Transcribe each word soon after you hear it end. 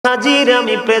হাজির,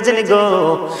 আমি প্রেজেন্ট গো।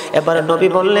 এবার নবী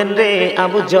বললেন, রে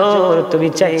আবু যর, তুমি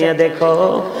চাইয়া দেখো,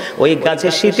 ওই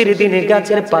গাছের শীতের দিনে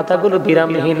গাছের পাতাগুলো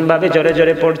বিরামহীন ভাবে জোরে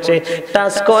জোরে পড়ছে।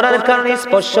 টাচ করার কারণে,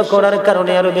 স্পর্শ করার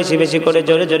কারণে আরো বেশি বেশি করে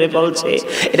জোরে জোরে বলছে,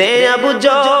 রে আবু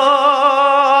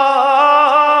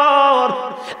যর,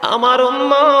 আমার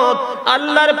উম্মত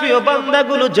আল্লাহর প্রিয়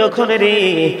বান্দাগুলো যখন রে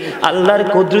আল্লাহর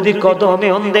কুদরতি কদমে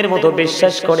অন্ধের মতো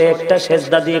বিশ্বাস করে একটা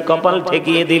সেজদা দিয়ে কপাল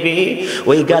ঠেকিয়ে দিবে,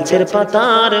 ওই গাছের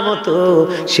পাতার মতো,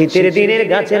 শীতের দিনের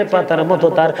গাছের পাতার মতো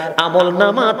তার আমল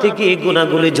নামা থেকে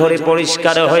গুনাহগুলি ঝরে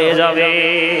পরিষ্কার হয়ে যাবে।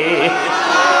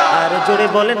 আর জোরে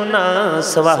বলেন না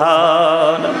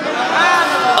সুবহানাল্লাহ।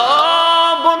 ও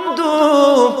বন্ধু,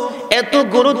 এত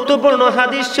গুরুত্বপূর্ণ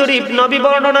হাদিস শরীফ নবী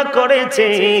বর্ণনা করেছে।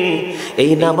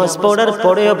 এই নামাজ পড়ার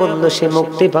পরেও বন্ধু সে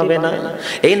মুক্তি পাবে না,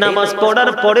 এই নামাজ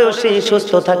পড়ার পরেও সে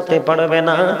সুস্থ থাকতে পারবে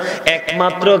না,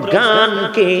 একমাত্র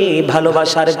গানকে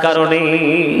ভালোবাসার কারণে।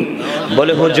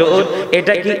 বলে হুজুর,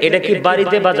 এটা কি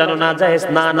বাড়িতে বাজানো না জায়েজ?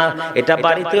 না না, এটা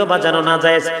বাড়িতেও বাজানো না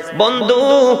জায়েজ। বন্ধু,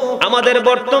 আমাদের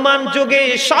বর্তমান যুগে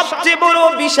সবচেয়ে বড়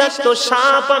বিষাক্ত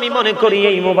সাপ আমি মনে করি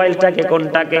এই মোবাইলটাকে।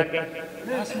 কোনটাকে?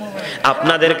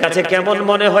 আপনাদের কাছে কেমন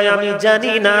মনে হয় আমি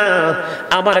জানি না,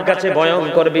 আমার কাছে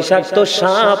ভয়ঙ্কর বিষাক্ত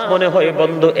সাপ মনে হয়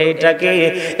বন্ধু এইটাকে।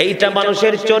 এইটা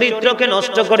মানুষের চরিত্রকে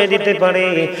নষ্ট করে দিতে পারে,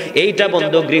 এইটা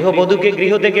বন্ধু গৃহবধূকে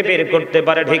গৃহ থেকে বের করতে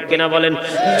পারে, ঠিক কিনা বলেন?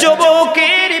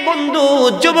 যুবকের বন্ধু,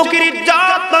 যুবকের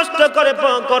ইজ্জত নষ্ট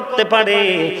করতে পারে,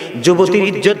 যুবতীর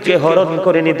ইজ্জতকে হরণ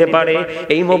করে নিতে পারে,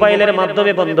 এই মোবাইলের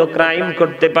মাধ্যমে বন্ধু ক্রাইম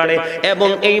করতে পারে। এবং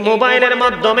এই মোবাইলের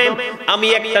মাধ্যমে আমি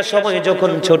একটা সময় যখন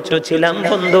ছোট ছিলাম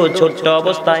বন্ধু, ছোট্ট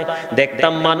অবস্থায়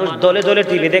দেখতাম মানুষ দলে দলে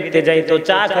টিভি দেখতে যাইতো,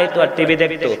 চা খাইতো আর টিভি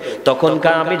দেখতো।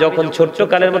 তখনকার আমি যখন ছোট্ট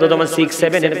কালের মতো, তোমার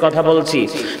 6-7 এর কথা বলছি,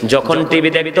 যখন টিভি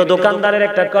দেখতো দোকানদারের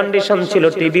একটা কন্ডিশন ছিল,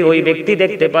 টিভি ওই ব্যক্তি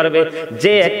দেখতে পারবে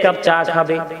যে এক কাপ চা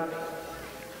খাবে।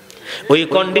 ওই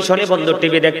কন্ডিশনে বন্ধু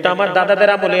টিভি দেখতো। আমার দাদাদের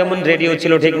আমলে এমন রেডিও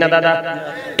ছিল, ঠিক না দাদা?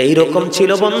 এইরকম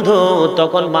ছিল বন্ধু।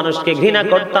 তখন মানুষকে ঘৃণা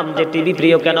করতাম যে টিভি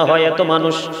প্রিয় কেন হয় এত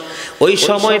মানুষ। ওই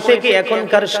সময় থেকে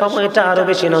এখনকার সময়টা আরো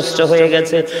বেশি নষ্ট হয়ে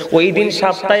গেছে। ওই দিন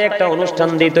সপ্তাহে একটা অনুষ্ঠান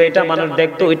দিত, এটা মানুষ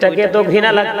দেখতো, ওইটাকে তো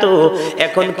ঘৃণা লাগতো।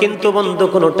 এখন কিন্তু বন্ধু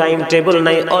কোনো টাইম টেবিল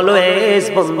নাই, অলওয়েজ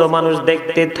বন্ধু মানুষ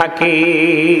দেখতে থাকে।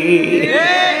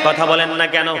 কথা বলেন না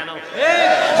কেন?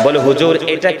 বলে হুজুর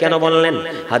এটা কেন বললেন?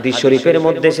 হাদিস শরীফের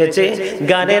মধ্যে এসেছে,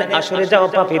 গানের আসরে যাও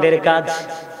পাপীদের কাজ।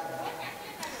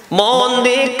 মন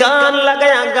দিয়ে কান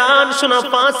লাগায়া গান শোনা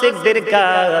ফাসিকদের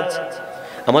কাজ।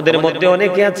 আমাদের মধ্যে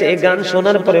অনেকে আছে এই গান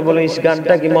শোনার পরে বলে, এই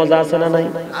গানটা কি মজা আছে না নাই?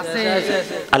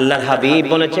 আল্লাহর হাবিব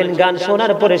বলেছেন, গান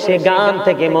শোনার পরে সে গান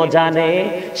থেকে মজা নেয়,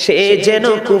 সে যেন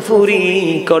কুফরি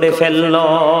করে ফেলল।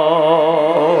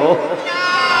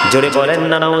 জোরে বলেন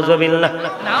না নাউজুবিল্লাহ।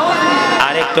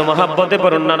 আর একটু মহব্বতে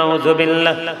পড়ুন না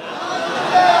নাউজুবিল্লাহ।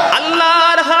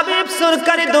 আল্লাহর হাবিব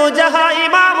সরকারি দো জাহান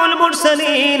ইমামুল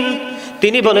মুরসালিন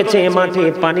তিনি বলেছে, মাঠে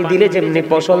পানি দিলে যেমনি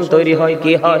ফসল তৈরি হয়,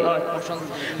 কি হয়?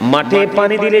 মাঠে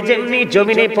পানি দিলে যেমনি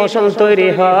জমিনে ফসল তৈরি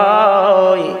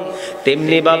হয়,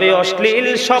 তেমনি ভাবে অশ্লীল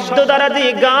শব্দ দ্বারা যে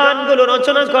গানগুলো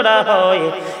রচনা করা হয়,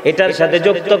 এটার সাথে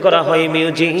যুক্ত করা হয়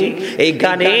মিউজিক। এই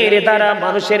গানের দ্বারা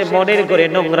মানুষের মনের করে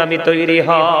নোংরামি তৈরি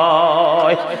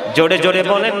হয়। জোরে জোরে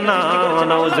বলেন না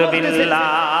নাউজুবিল্লাহ।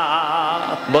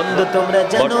 বন্ধু তোমরা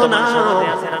জানো না,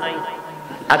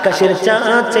 আকাশের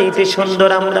চাঁদ চাইতে সুন্দর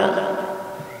আমরা।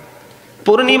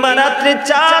 পূর্ণিমা রাত্রে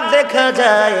চাঁদ দেখা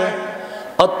যায়,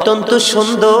 অত্যন্ত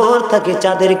সুন্দর থাকে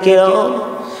চাঁদের কিরণ।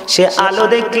 সে আলো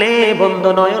দেখলে বন্ধু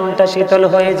নয়নটা শীতল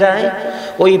হয়ে যায়।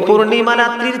 ওই পূর্ণিমা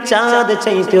রাত্রির চাঁদ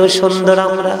চাইতেও সুন্দর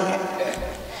আমরা।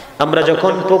 আমরা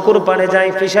যখন পুকুর পাড়ে যাই,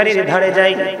 ফিশারির ধারে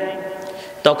যাই,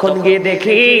 তখন গিয়ে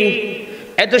দেখি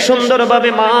এত সুন্দরভাবে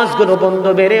মাছগুলো বন্ধু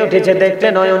বেড়ে উঠেছে, দেখলে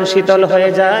নয়ন শীতল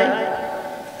হয়ে যায়।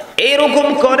 এরকম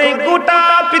করে গোটা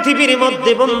পৃথিবীর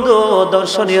মধ্যে বন্ধু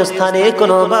দর্শনীয় স্থানে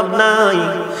কোনো অভাব নাই,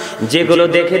 যেগুলো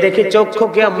দেখে দেখে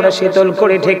চক্ষুকে আমরা শীতল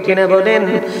করে, ঠিক কিনা বলেন?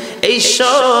 এই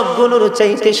সব গুলোর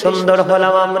চাইতে সুন্দর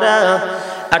হলাম আমরা।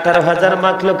 18,000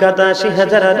 মাখলুকাত,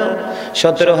 80,000 আরো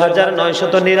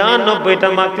 17,999টা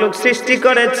মাখলুক সৃষ্টি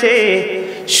করেছে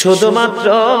শুধুমাত্র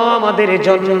আমাদের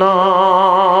জন্য।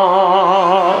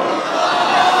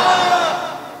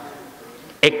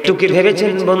 একটু কি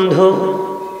ভেবেছেন বন্ধু?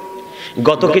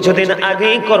 গত কিছুদিন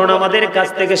আগেই করোনা আমাদের কাছ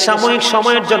থেকে সাময়িক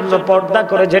সময়ের জন্য পর্দা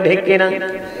করেছে, ঠিক কিনা?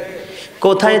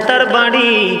 কোথায় তার বাড়ি,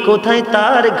 কোথায়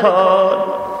তার ঘর,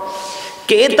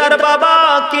 কে তার বাবা,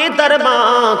 কে তার মা,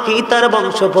 কি তার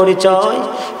বংশ পরিচয়,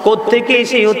 কোত্থেকে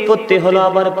সেই উৎপত্তি হলো,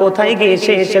 আবার কোথায় গিয়ে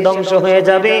সে ধ্বংস হয়ে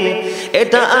যাবে,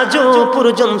 এটা আজও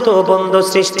পর্যন্ত বন্ধ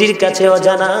সৃষ্টির কাছে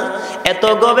অজানা। এত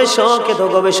গবেষক, এত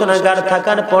গবেষণাগার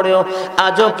থাকার পরেও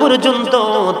আজও পর্যন্ত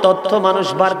তথ্য মানুষ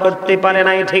বার করতে পারে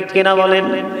নাই, ঠিক কিনা বলেন?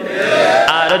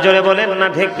 আর জোরে বলেন না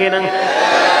ঠিক কিনা?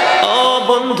 ও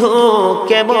বন্ধু,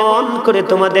 কেমন করে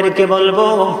তোমাদেরকে বলবো,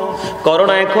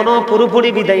 করোনা এখনো পুরোপুরি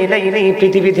বিদায় নেই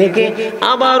পৃথিবী থেকে।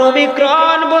 আবার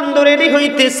ওমিক্রন বন্ধু রেডি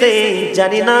হইতেছে,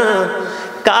 জানি না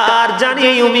কার জানি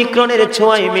এই ওমিক্রনের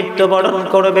ছোঁয়ায় মৃত্যুবরণ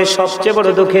করবে। সবচেয়ে বড়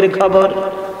দুঃখের খবর,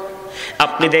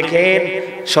 আপনি দেখেন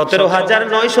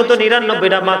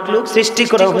 17,999টা মাখলুক সৃষ্টি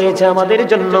করা হয়েছে আমাদের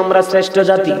জন্য, আমরা শ্রেষ্ঠ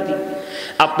জাতি।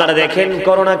 আপনারা দেখেন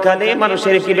করোনা কালে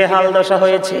মানুষের কি বেহাল দশা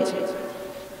হয়েছে।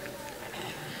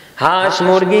 হাঁস,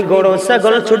 মুরগি, গরু,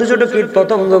 ছাগল, ছোট ছোট কীট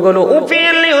পতঙ্গগুলো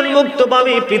ওপেনলি উন্মুক্ত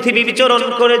ভাবে পৃথিবী বিচরণ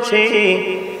করেছে,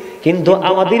 কিন্তু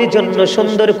আমাদের জন্য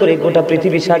সুন্দর করে গোটা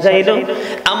পৃথিবী সাজাইলো।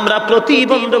 আমরা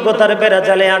প্রতিবন্ধকতার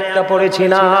বেড়াজালে আটকা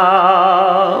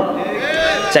পড়েছিলাম।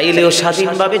 চাইলেও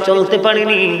স্বাধীনভাবে চলতে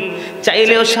পারিনি,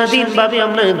 চাইলেও স্বাধীনভাবে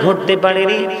আমরা ঘুরতে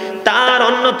পারিনি। তার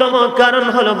অন্যতম কারণ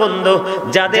হলো বন্ধু,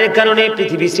 যাদের কারণে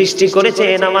পৃথিবী সৃষ্টি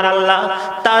করেছেন আমার আল্লাহ,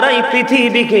 তারাই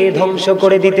পৃথিবীকে ধ্বংস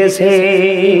করে দিতেছে।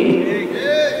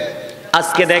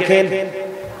 আজকে দেখেন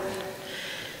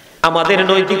আমাদের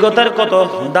নৈতিকতার কত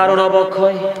দারুণ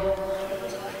অবক্ষয়,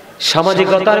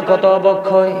 সামাজিকতার কত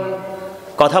অবক্ষয়।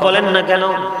 কথা বলেন না কেন?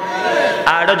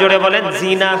 আরো জোরে বলেন,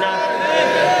 জিনা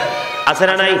আছে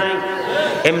না নাই?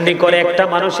 এমনি করে একটা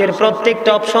মানুষের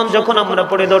প্রত্যেকটা অপশন যখন আমরা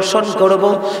পরিদর্শন করব,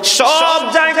 সব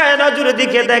জায়গায় নজরের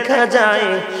দিকে দেখা যায়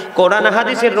কোরআন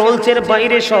হাদিসের রুলসের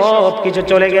বাইরে সব কিছু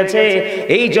চলে গেছে।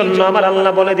 এই জন্য আমার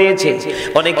আল্লাহ বলে দিয়েছে।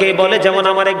 অনেকেই বলে, যেমন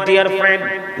আমার এক ডিয়ার ফ্রেন্ড,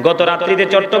 গত রাত্রিতে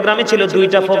চট্টগ্রামে ছিল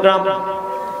 2টা প্রোগ্রাম।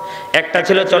 একটা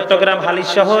ছিল চট্টগ্রাম হালিশ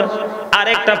শহর, আর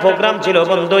একটা প্রোগ্রাম ছিল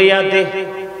বন্ধু ইয়াতে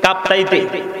কাপ্তাইতে।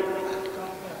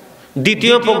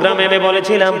 দ্বিতীয় প্রোগ্রামে আমি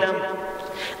বলেছিলাম,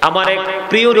 আমার এক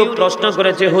প্রিয় লোক প্রশ্ন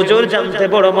করেছে, হুজুর জানতে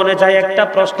বড় মনে চায়, একটা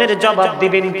প্রশ্নের জবাব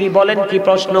দিবেন কি? বলেন কি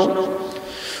প্রশ্ন?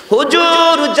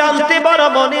 হুজুর জানতে বড়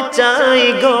মনে চাই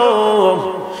গো,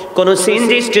 কোন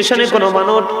সিএনজি স্টেশনে কোন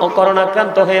মানুষ করোনা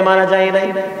আক্রান্ত হয়ে মারা যায় নাই,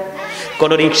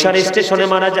 কোন রিক্সার স্টেশনে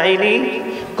মারা যায়নি,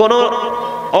 কোন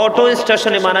অটো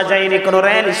স্টেশনে মারা যায়নি, কোন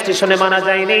রেল স্টেশনে মারা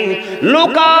যায়নি,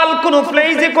 লোকাল কোন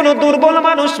প্লেসে কোন দুর্বল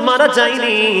মানুষ মারা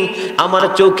যায়নি। আমার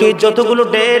চোখে যতগুলো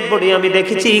ডেড বডি আমি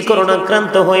দেখেছি করোনা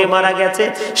আক্রান্ত হয়ে মারা গেছে,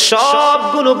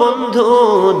 সবগুলো বন্ধু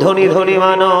ধনী ধনী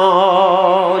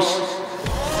মানুষ।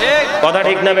 কথা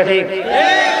ঠিক না ঠিক?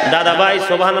 দাদা ভাই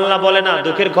সুবহানাল্লাহ বলে না?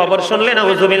 দুঃখের খবর শুনলে না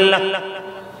উযুবিল্লাহ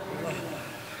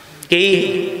কি?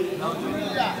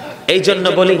 এই জন্য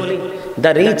বলি,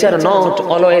 the rich are not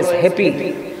always happy.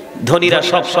 ধনীরা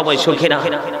সব সময় সুখী না।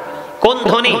 কোন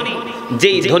ধনী?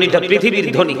 যেই ধনীটা পৃথিবীর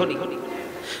ধনী,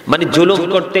 মানে জুলুম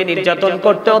করতে, নির্যাতন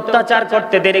করতে, অত্যাচার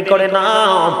করতে দেরি করে না,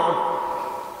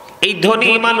 এই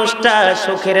ধনী মানুষটা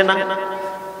সুখের না।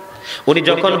 উনি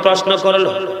যখন প্রশ্ন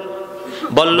করলো,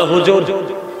 বলল হুজুর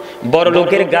বড়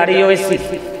লোকের গাড়ি হয়েছি,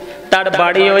 তার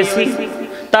বাড়ি হয়েছি,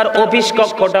 তার অফিস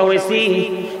কক্ষটা হয়েছি,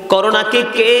 করোনাকে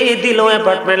কে দিল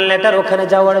অ্যাপার্টমেন্ট লেটার ওখানে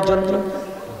যাওয়ার জন্য?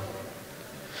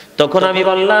 তখন আমি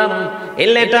বললাম, এই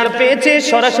লেটার পেয়েছে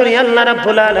সরাসরি আল্লাহ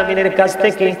রাব্বুল আলামিনের কাছ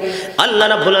থেকে। আল্লাহ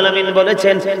রাব্বুল আলামিন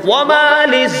বলেছেন, ওয়া মা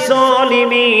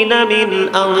লিয-যালিমিনা মিন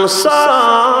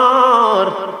আনসার।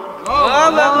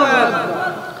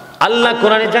 আল্লাহ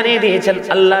কোরআনে জানিয়ে দিয়েছেন,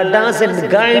 আল্লাহ ডাজন্ট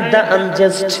গাইড দ্য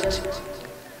আনজাস্ট।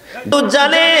 তো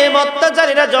জালেম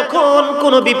অত্যাচারীরা যখন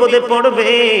কোনো বিপদে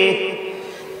পড়বে,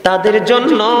 তাদের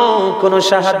জন্য কোনো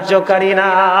সাহায্যকারী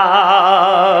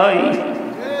নাই।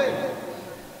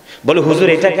 বলে হুজুর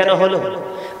এটা কেন হলো?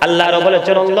 আল্লাহ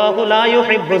বলেছেন, আল্লাহু লা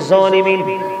ইউহিব্বুজ জালিমিন।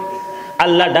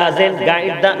 আল্লাহ doesn't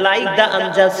guide the like the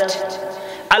unjust.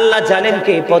 আল্লাহ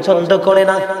জালেমকে পছন্দ করে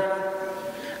না।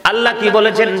 আল্লাহ কি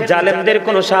বলেছেন? জালেমদের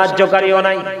কোনো সাহায্যকারীও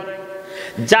নাই,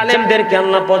 জালেমদেরকে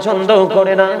আল্লাহ পছন্দ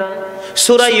করে না।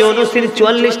 সূরা ইউনূসের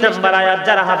 44 নম্বর আয়াত,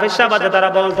 যারা হাফেজ সাহেব আছে তারা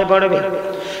বলতে পারবে।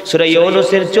 সূরা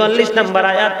ইউনূসের 44 নম্বর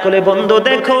আয়াত খুলে বন্ধু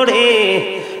দেখো রে,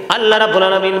 আল্লাহ রাব্বুল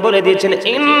আলামিন বলে দিয়েছেন,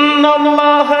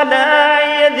 ইন্নাল্লাহা লা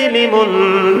ইয়াযলিমুন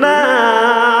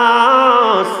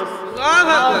নাস।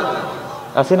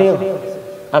 আছে নিও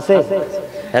আছে,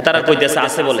 হ্যাঁ তারা কইতেছে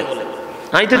আছে বলে,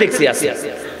 আমি তো দেখছি আছে।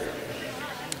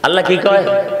 আল্লাহ কি কয়?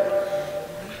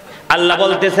 আল্লাহ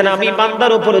বলতেছেন, আমি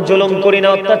বান্দার উপর জুলুম করি না,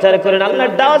 অত্যাচার করি না। আল্লাহ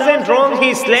ডাজন্ট রং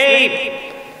হিজ স্লেভ।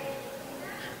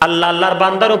 আল্লাহ আল্লাহর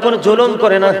বান্দার উপর জুলুম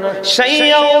করে না।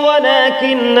 শাইয়া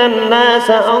ওয়ালাকিন্নান নাস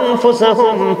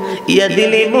আনফুসাহুম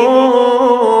ইয়াযলিমুন।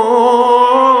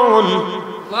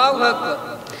 আল্লাহু আকবার।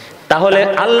 তাহলে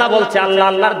আল্লাহ বলছে, আল্লাহ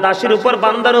আল্লাহর দাসের উপর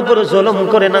বান্দার উপর জুলুম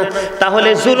করে না। তাহলে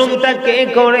জুলুমটা কে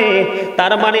করে?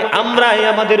 তার মানে আমরাই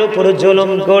আমাদের উপর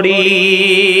জুলুম করি।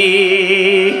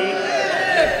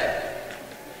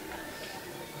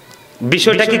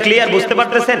 বিষয়টা কি ক্লিয়ার? বুঝতে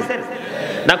পারতেছেন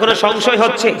না? কোনো সংশয়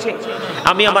হচ্ছে?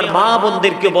 আমি আমার মা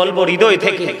বোনদেরকে বলবো হৃদয়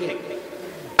থেকে,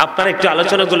 আপনারা একটু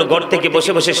আলোচনাগুলো ঘর থেকে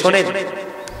বসে বসে শোনেন,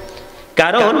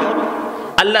 কারণ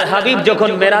আল্লাহর হাবিব যখন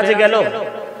মেরাজে গেল,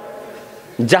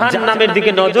 জাহান্নামের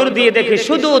দিকে নজর দিয়ে দেখে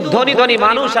শুধু ধনী ধনী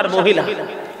মানুষ আর মহিলা।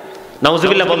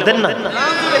 নাউজুবিল্লাহ বলতেন না?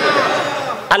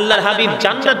 আল্লাহর হাবিব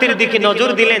জান্নাতের দিকে নজর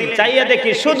দিলেন, চাইয়া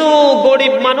দেখে শুধু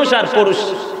গরিব মানুষ আর পুরুষ।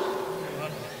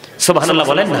 সুবহানাল্লাহ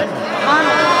বলেন না?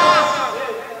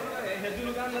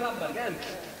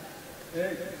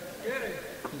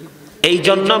 এই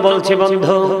জন্য বলছে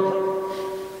বন্ধু,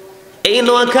 এই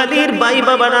নোয়াখালীর ভাই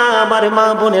বাবারা, আমার মা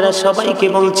বোনেরা, সবাইকে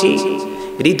বলছি,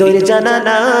 হৃদয়ের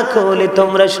জানালা খুলে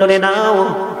তোমরা শুনে নাও।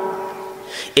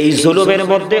 এই জুলুমের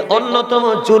মধ্যে অন্যতম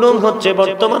জুলুম হচ্ছে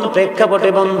বর্তমান প্রেক্ষাপটে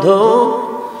বন্ধু,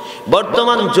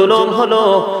 বর্তমান জুলুম হলো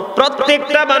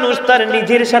প্রত্যেকটা মানুষ তার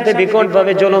নিজের সাথে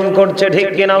বিকটভাবে জুলুম করছে। ঠিক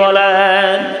কিনা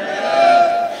বলেন?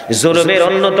 জুলুমের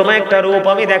অন্যতম একটা রূপ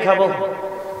আমি দেখাবো।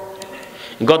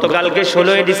 গতকালকে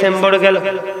 16 ডিসেম্বর গেল,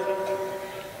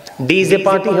 ডিজে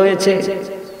পার্টি হয়েছে,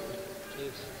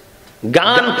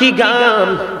 গান কি গান,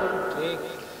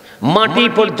 মাটি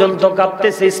পর্যন্ত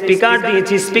কাঁপতেছে, স্পিকার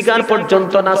দিয়েছি, স্পিকার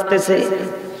পর্যন্ত নাচতেছে,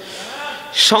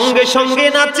 সঙ্গে সঙ্গে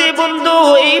নাচে বন্ধু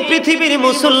এই পৃথিবীর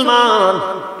মুসলমান।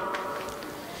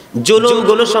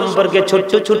 জুলুমগুলো সম্পর্কে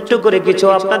ছোট্ট ছোট্ট করে কিছু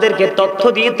আপনাদেরকে তথ্য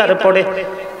দিয়ে তারপরে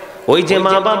ওই যে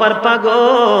মা বাবার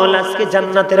পাগল আজকে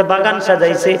জান্নাতের বাগান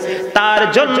সাজাইছে, তার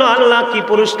জন্য আল্লাহ কি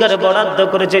পুরস্কার বরাদ্দ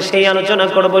করেছে সেই আলোচনা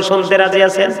করব। শুনতে রাজি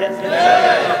আছেন?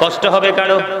 কষ্ট হবে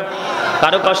কারো?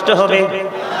 কারো কষ্ট হবে?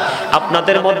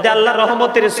 আপনাদের মধ্যে আল্লাহর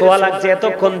রহমতের ছোঁয়া লাগছে,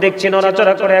 এতক্ষণ দেখছি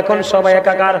নড়াচড়া করে, এখন সবাই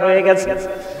একাকার হয়ে গেছে।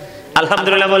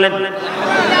 আলহামদুলিল্লাহ বলেন।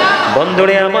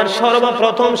 বন্ধুরে আমার,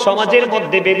 সর্বপ্রথম সমাজের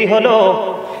মধ্যে বেবি হলো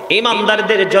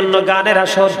ইমানদারদের জন্য গানের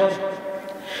আসর।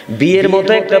 বিয়ের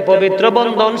মতো একটা পবিত্র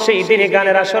বন্ধন, সেই দিনে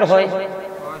গানের আসর হয়।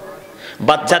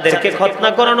 বাচ্চাদেরকে খতনা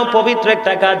করানো পবিত্র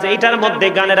একটা কাজ, এইটার মধ্যে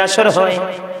গানের আসর হয়।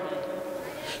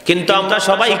 কিন্তু আমরা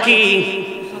সবাই কি,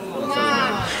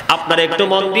 আপনারা একটু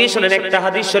মন দিয়ে শোনেন, একটা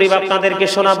হাদিস শরীফ আপনাদেরকে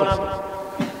শোনাবো।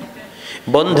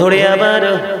 বন্ধুরে আবার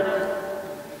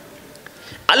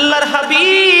আল্লাহর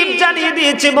হাবিব জানিয়ে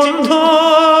দিয়েছে বন্ধু,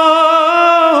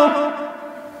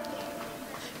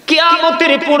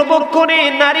 কিয়ামতের পূর্বক্ষণে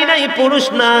নারী নাই পুরুষ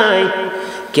নাই।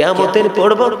 কিয়ামতের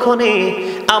পূর্বক্ষণে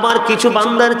আমার কিছু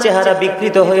বান্দার চেহারা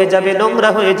বিকৃত হয়ে যাবে, নোংরা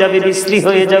হয়ে যাবে, বিশ্রী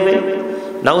হয়ে যাবে।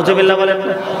 নাউজুবিল্লাহ বলেন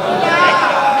না?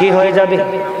 কি হয়ে যাবে?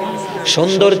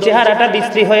 সুন্দর চেহারাটা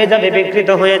বিশ্রী হয়ে যাবে, বিকৃত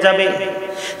হয়ে যাবে।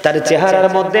 তার চেহারার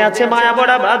মধ্যে আছে মায়া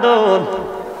বড়া বাঁধন,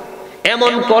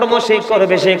 এমন কর্ম সে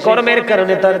করবে, সেই কর্মের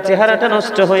কারণে তার চেহারাটা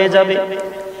নষ্ট হয়ে যাবে।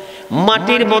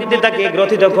 মাটির মধ্যে তাকে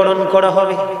গ্রথিতকরণ করা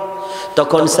হবে।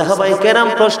 তখন সাহাবায়ে কেরাম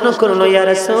প্রশ্ন করলো, ইয়া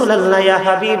রাসূলুল্লাহ, ইয়া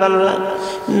হাবিবাল্লাহ,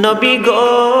 নবী গো,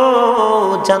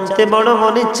 জানতে বড়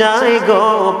মনে চায় গো,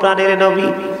 প্রাণের নবী,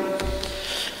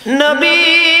 নবী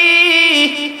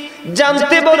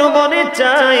জানতে বড় মনে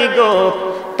চায় গো,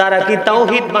 তারা কি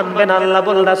তাওহীদ মানবে না? আল্লাহ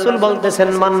বল, রাসূল বলতেছেন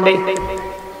মানবে।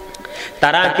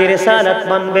 তারা কি রিসালাত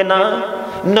মানবে না?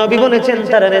 নবী বলেছেন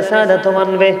তারা রিসালাত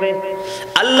মানবে।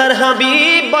 আল্লাহর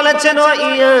হাবিব বলেছেন ওয়া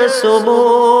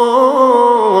ইয়াসুমুন,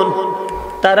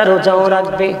 তারা রোজাও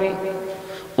রাখবে।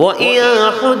 ওয়া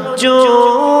ইয়াহুজ্জুন,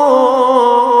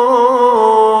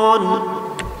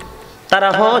 তারা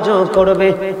হজও করবে।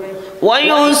 ওয়া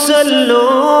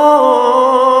ইউসাল্লুন,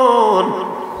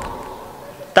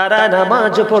 তারা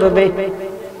নামাজ পড়বে।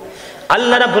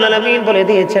 আল্লাহ রাব্বুল আলামিন বলে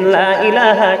দিয়েছেন লা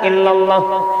ইলাহা ইল্লাল্লাহ,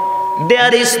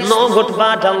 there is no god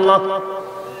but Allah,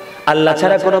 আল্লাহ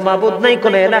ছাড়া কোনো মাবুদ নাই,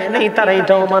 কোনো ইলাহ নাই, তারা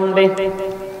এটাও মানবে।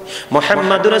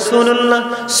 মুহাম্মাদুর রাসূলুল্লাহ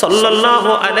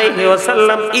সাল্লাল্লাহু আলাইহি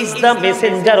ওয়াসাল্লাম ইজ দা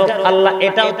মেসেঞ্জার অফ আল্লাহ,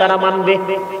 এটাও তারা মানবে।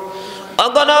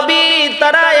 ওগো নবী,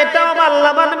 তারা এটাও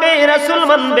আল্লাহ মানবে, রাসূল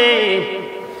মানবে।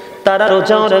 তারা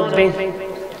রোজাও রাখবে,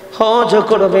 হজ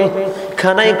করবে,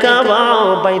 খানায় কাবা,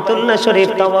 বাইতুল্লাহ শরীফ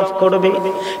তাওয়াফ করবে,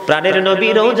 প্রাণের নবী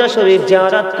রওজা শরীফ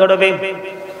জিয়ারত করবে।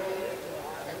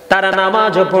 তারা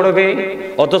নামাজও পড়বে।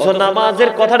 অথচ নামাজের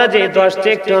কথাটা যেহেতু আসছে,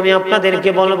 একটু আমি আপনাদেরকে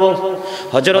বলবো।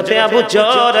 হযরতে আবু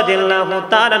যর রাদিয়াল্লাহু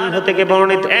তাআলা আনহু থেকে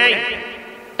বর্ণিত, এই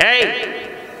এই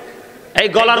এই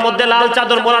গলার মধ্যে লাল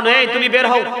চাদর মোড়ানো, এই তুমি বের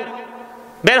হও,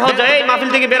 বের হও, যাও, এই মাহফিল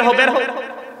থেকে বের হও, বের হও,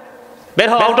 বের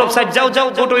হও, আউট অফ সাইড, যাও যাও,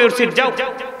 গো টু ইউর সিট, যাও।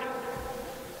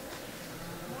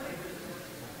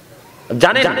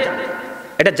 জানেন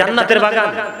এটা জান্নাতের বাগান।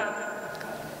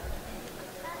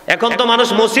 এখন তো মানুষ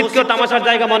মসজিদকেও তামাশার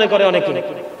জায়গা মনে করে অনেকে।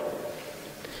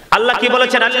 আল্লাহ কি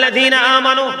বলেছেন? আল্লাযীনা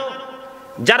আমানু,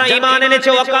 যারা ঈমান এনেছে,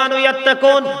 ওয়া কানু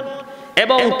ইয়াত্তাকুন,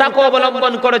 এবং তাকওয়া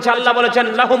অবলম্বন করেছে, আল্লাহ বলেছেন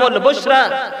লাহুমুল বুশরা,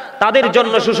 তাদের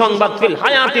জন্য সুসংবাদ, ফিল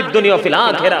হায়াতিদ দুনিয়া ফিল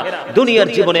আখিরা, দুনিয়ার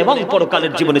জীবনে এবং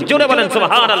পরকালের জীবনে। জোরে বলেন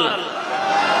সুবহানাল্লাহ।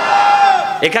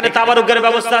 এখানে তাবারুকের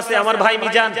ব্যবস্থা আছে। আমার ভাই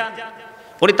মিজান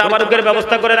উনি তাবারুকের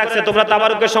ব্যবস্থা করে রাখছে, তোমরা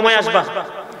তাবারুকের সময় আসবা।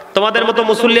 তোমাদের মতো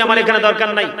মুসল্লি আমার এখানে দরকার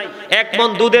নাই। এক মন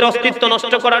দুধের অস্তিত্ব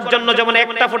নষ্ট করার জন্য যেমন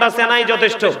একটা ফোঁটা সেনাই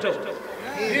যথেষ্ট।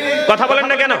 কথা বলেন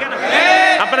না কেন?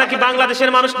 আপনারা কি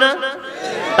বাংলাদেশের মানুষ না?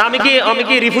 তা আমি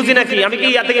কি রিফিউজি নাকি? আমি কি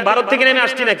ইয়া থেকে ভারত থেকে নেমে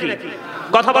আসছি নাকি?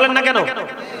 কথা বলেন না কেন?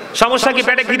 সমস্যা কি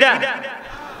পেটে খিদা?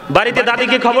 বাড়িতে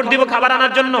দাদিকে খবর দিব খাবার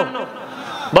আনার জন্য?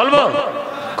 বলবো?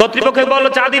 কর্তৃপক্ষকে বললো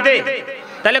চা দিতে?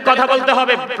 তাহলে কথা বলতে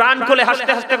হবে, প্রাণ খুলে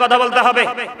হাসতে হাসতে কথা বলতে হবে।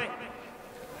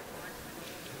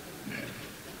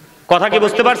 কথা কি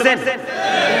বুঝতে পারছেন?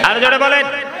 আর জোরে বলেন।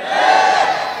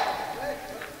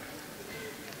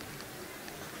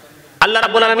 আল্লাহ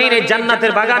রাব্বুল আলামিন এই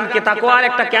জান্নাতের বাগানকে তাকওয়ার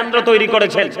একটা কেন্দ্র তৈরি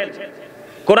করেছেন।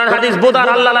 কোরআন হাদিস বোঝার,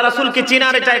 আল্লাহ রাসূলকে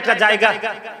চিনার এটা একটা জায়গা।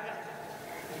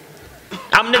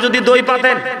 আপনি যদি দই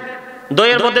পাতেন,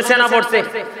 দইয়ের মধ্যে সেনা পড়ছে,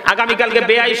 আগামীকালকে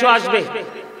বেআইশও আসবে,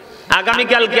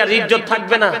 আগামীকালকে আর ইজ্জত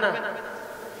থাকবে না।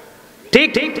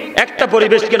 ঠিক একটা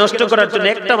পরিবেশকে নষ্ট করার জন্য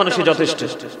একটা মানুষই যথেষ্ট।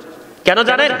 কেন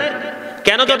জানেন?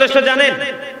 কেন যথেষ্ট জানেন?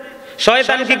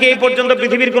 শয়তানকে কি এই পর্যন্ত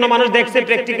পৃথিবীর কোন মানুষ দেখছে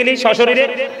প্র্যাকটিক্যালি সশরীরে?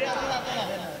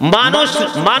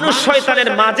 মানুষ শয়তানের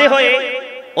মাঝে হয়ে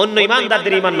অন্য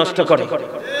ঈমানদারদের ঈমান নষ্ট করে।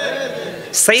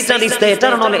 Satan is the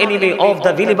eternal enemy of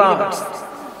the believers.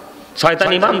 শয়তান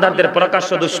ঈমানদারদের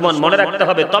প্রকাশ্য দুশমন, মনে রাখতে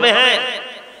হবে। তবে হ্যাঁ,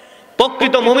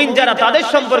 প্রকৃত মুমিন যারা, তাদের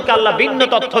সম্পর্কে আল্লাহ ভিন্ন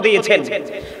তথ্য দিয়েছেন।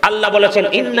 আল্লাহ বলেছেন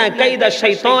ইন্না কাইদা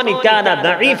শাইতানি কানা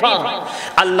দাঈফা।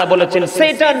 আল্লাহ বলেছেন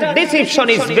শয়তান ডিসিপশন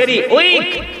ইজ ভেরি উইক।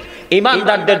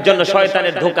 ঈমানদারদের জন্য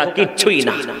শয়তানের ধোঁকা কিচ্ছুই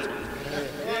না।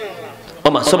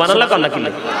 ওমা সুবহানাল্লাহ কোন নাকি?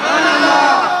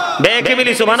 বেকে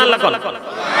মিলি সুবহানাল্লাহ কোন?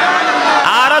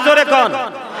 আরো জোরে কোন?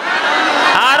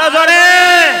 আরো জোরে।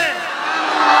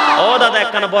 ও দাদা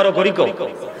একখানা বড় করি কো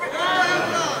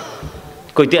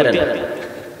কইতে আরে না।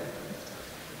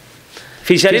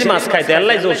 ফিশারির মাছ খাইতে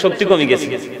আল্লাহ জোর শক্তি কমে গেছে।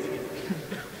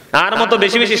 আর মতো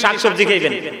বেশি বেশি শাকসবজি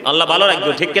খাইবেন, আল্লাহ ভালো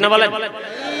রাখবে। ঠিক কিনা বলেন?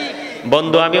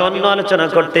 বন্ধু, আমি অন্য আলোচনা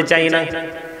করতে চাই না।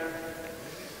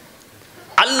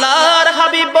 আল্লাহর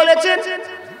হাবিব বলেছেন,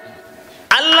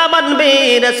 আল্লাহ মানবে,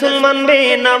 রাসূল মানবে,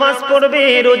 নামাজ পড়বে,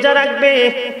 রোজা রাখবে,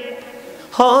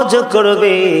 হজ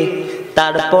করবে,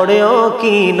 তারপরেও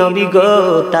কি নবী গো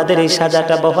তাদের এই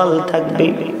সাজাটা বহাল থাকবে?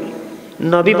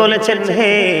 নবী বলেছেন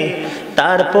হে,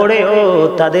 তারপরেও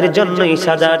তাদের জন্যই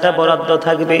সাজাটা বরাদ্দ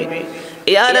থাকবে।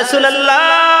 ইয়া রাসূলুল্লাহ,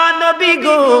 নবী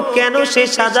গো কেন সে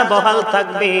সাজা বহাল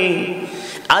থাকবে?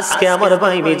 আজকে আমার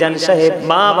ভাই মিজান সাহেব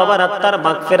মা বাবার আত্মার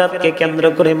মাগফিরাতকে কেন্দ্র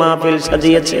করে মাহফিল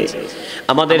সাজিয়েছে।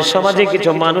 আমাদের সমাজে কিছু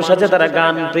মানুষ আছে তারা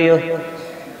গান প্রিয়,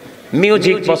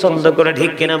 মিউজিক পছন্দ করে।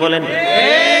 ঠিক কিনা বলেন?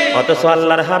 অথচ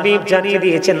আল্লাহর হাবিব জানিয়ে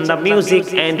দিয়েছেন the music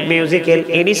and musical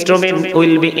instrument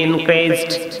will be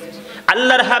increased.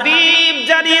 আল্লাহর হাবিব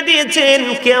জানিয়ে দিয়েছেন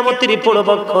কিয়ামতের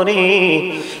পূর্বক্ষণে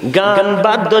গান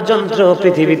বাদ্যযন্ত্র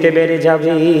পৃথিবীতে বেড়ে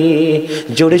যাবে।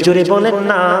 জোরে জোরে বলেন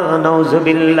না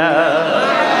নাউজুবিল্লাহ।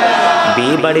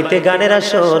 বিয়ে বাড়িতে গানের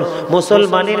আসর,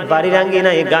 মুসলমানের বাড়ির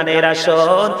আঙ্গিনায় গানের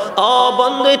আসর। ও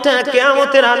বন্ধু, এটা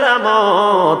কিয়ামতের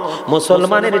আলামত,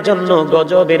 মুসলমানের জন্য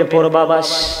গজবের পূর্বাভাস।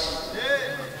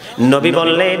 নবী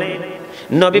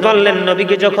বললেন,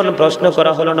 নবীকে যখন প্রশ্ন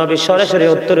করা হলো, নবী সরাসরি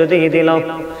উত্তর দিয়ে দিল,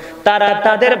 তারা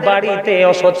তাদের বাড়িতে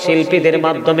অসৎ শিল্পীদের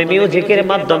মাধ্যমে, মিউজিকের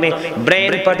মাধ্যমে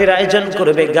ব্রেন পার্টির আয়োজন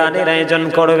করবে, গানের আয়োজন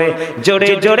করবে।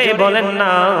 জোরে জোরে বলেন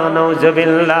না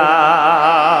নাউজুবিল্লাহ।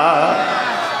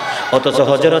 অথচ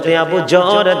হযরতে আবু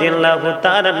যর রাদিয়াল্লাহু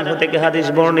তাআলা আনহু থেকে হাদিস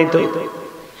বর্ণিত,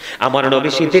 আমার নবী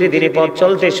শীতের দিনে পথ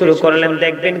চলতে শুরু করলেন,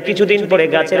 দেখবেন কিছুদিন পরে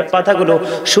গাছের পাতাগুলো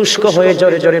শুষ্ক হয়ে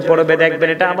জোরে জোরে পড়বে। দেখবেন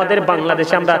এটা আমাদের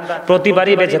বাংলাদেশে আমরা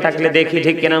প্রতিবারই বেঁচে থাকলে দেখি।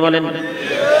 ঠিক কিনা বলেন?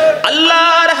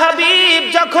 আল্লাহর হাবিব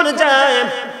যখন যায়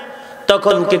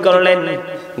তখন কি করলেন?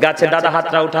 গাছের দাদা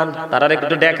হাতরা উঠান, তারা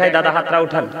একটু দেখায়, দাদা হাতরা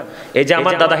উঠান, এই যে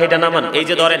আমার দাদা, এটা নামান, এই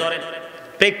যে ধরেন।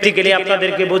 প্র্যাকটিক্যালি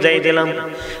আপনাদেরকে বুঝাই দিলাম।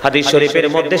 হাদিস শরীফের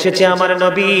মধ্যে এসেছে আমার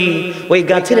নবী ওই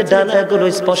গাছের ডালগুলো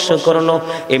স্পর্শ করলো,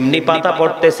 এমনি পাতা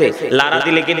পড়তেছে, লাড়া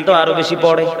দিলে কিন্তু আরো বেশি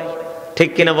পড়ে। ঠিক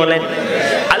কিনা বলেন?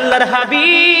 আল্লাহর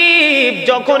হাবিব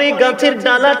যখন এই গাছের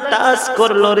ডালা টাচ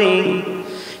করলো রে,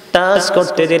 টাচ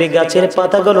করতে দেরি গাছের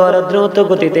পাতাগুলো আরো দ্রুত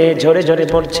গতিতে ঝরে ঝরে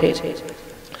পড়ছে।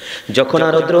 যখন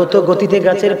আরো দ্রুত গতিতে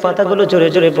গাছের পাতাগুলো জোরে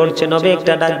জোরে পড়ছে, নবী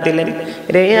একটা ডাক দিলেন,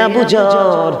 রে আবু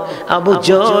যর। আবু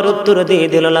যর উত্তর দিয়ে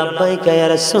দিল, লাব্বাইকা ইয়া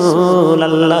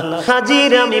রাসূলুল্লাহ,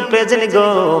 হাজির, আমি প্রেজেন্ট গো।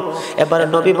 এবার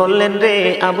নবী বললেন, রে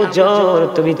আবু যর,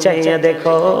 তুমি চাইয়া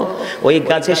দেখো, ওই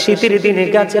গাছের শীতের দিনে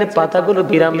গাছের পাতাগুলো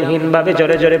বিরামহীন ভাবে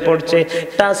জোরে জোরে পড়ছে।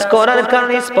 টাচ করার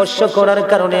কারণে, স্পর্শ করার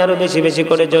কারণে আরো বেশি বেশি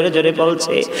করে জোরে জোরে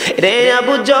পড়ছে। রে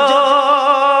আবু যর,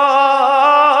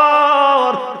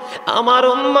 আমার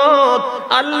উম্মত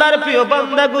আল্লাহর প্রিয়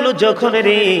বান্দাগুলো যখন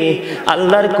রে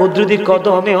আল্লাহর কুদরতি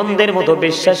কদমে অন্ধের মতো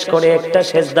বিশ্বাস করে একটা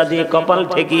সেজদা দিয়ে কপাল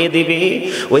ঠেকিয়ে দিবে,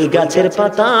 ওই গাছের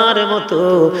পাতার মতো,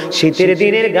 শীতের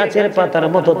দিনের গাছের পাতার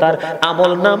মতো তার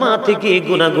আমলনামা থেকে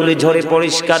গুনাহগুলি ঝরে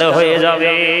পরিষ্কার হয়ে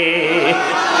যাবে।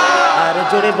 আর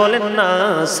জোরে বলেন না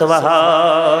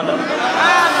সুবহানাল্লাহ।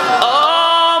 ও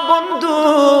বন্ধু,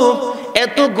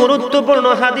 এত গুরুত্বপূর্ণ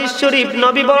হাদিস শরীফ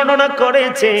নবী বর্ণনা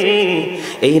করেছে,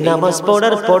 এই নামাজ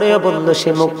পড়ার পরেও বন্ধু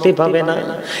সে মুক্তি পাবে না,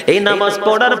 এই নামাজ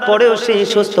পড়ার পরেও সে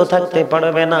সুস্থ থাকতে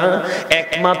পারবে না,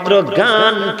 একমাত্র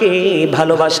গানকে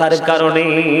ভালোবাসার কারণে।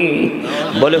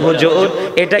 বলে হুজুর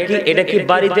এটা কি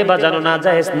বাড়িতে বাজানো না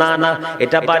জায়েজ? না না,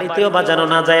 এটা বাড়িতেও বাজানো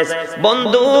না জায়েজ।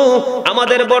 বন্ধু,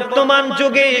 আমাদের বর্তমান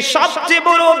যুগে সবচেয়ে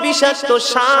বড় বিষাক্ত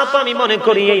সাপ আমি মনে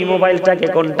করি এই মোবাইলটাকে।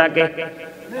 কোনটাকে?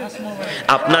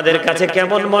 আপনাদের কাছে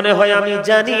কেমন মনে হয় আমি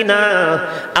জানি না,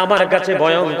 আমার কাছে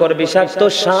ভয়ঙ্কর বিষাক্ত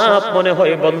সাপ মনে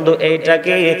হয় বন্ধু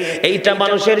এইটাকে। এইটা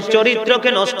মানুষের চরিত্রকে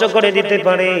নষ্ট করে দিতে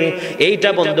পারে, এইটা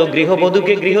বন্ধু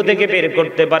গৃহবধূকে গৃহ থেকে বের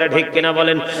করতে পারে, ঠিক কিনা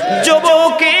বলেন?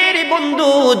 যুবকের বন্ধু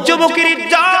যুবকের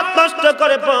ইজ্জত নষ্ট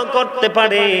করতে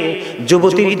পারে,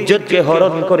 যুবতীর ইজ্জতকে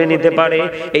হরণ করে নিতে পারে,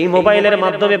 এই মোবাইলের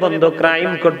মাধ্যমে বন্ধু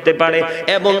ক্রাইম করতে পারে।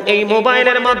 এবং এই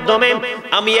মোবাইলের মাধ্যমে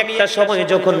আমি একটা সময়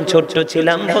যখন ছোট্ট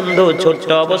ছিলাম বন্ধু, ছোট্ট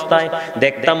অবস্থায়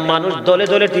দেখতাম মানুষ দলে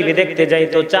দলে টিভি দেখতে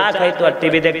যাইতো, চা খাইতো আর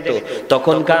টিভি দেখতো।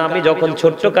 তখনকার আমি যখন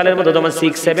ছোট্ট কালের মতো, তোমার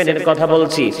 6-7 এর কথা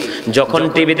বলছি, যখন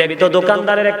টিভি দেখতো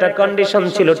দোকানদারের একটা কন্ডিশন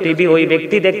ছিল, টিভি ওই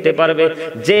ব্যক্তি দেখতে পারবে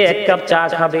যে এক কাপ চা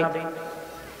খাবে।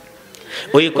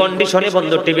 ওই কন্ডিশনে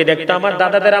বন্ধু টিভি দেখতো। আমার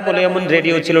দাদাদের আমলে এমন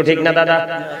রেডিও ছিল, ঠিক না দাদা?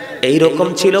 এইরকম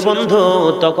ছিল বন্ধু।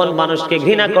 তখন মানুষকে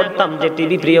ঘৃণা করতাম যে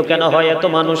টিভি প্রিয় কেন হয় এত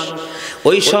মানুষ।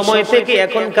 ওই সময় থেকে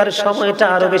এখনকার সময়টা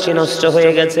আরো বেশি নষ্ট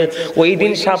হয়ে গেছে। ওই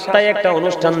দিন সপ্তাহে একটা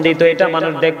অনুষ্ঠান দিত, এটা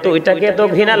মানুষ দেখতো, ওইটাকে তো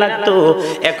ঘৃণা লাগতো।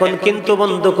 এখন কিন্তু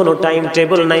বন্ধু কোনো টাইম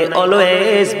টেবিল নাই,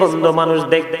 অলওয়েজ বন্ধু মানুষ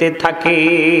দেখতে থাকে।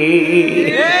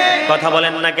 কথা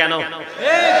বলেন না কেন?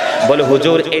 বলে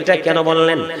হুজুর এটা কেন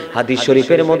বললেন? হাদিস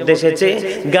শরীফের মধ্যে এসেছে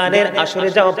গানের আসরে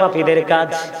যাওয়া পাপীদের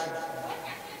কাজ।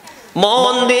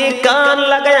 মন দিয়ে কান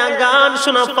লাগায়া গান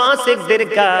শোনা ফাসিকদের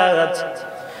কাজ।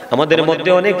 আমাদের মধ্যে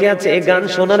অনেকে আছে এই গান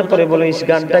শোনার পরে বলে এই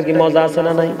গানটা কি মজা আছে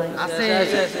না নাই?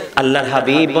 আল্লাহর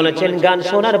হাবিব বলেছেন গান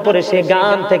শোনার পরে সে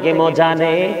গান থেকে মজা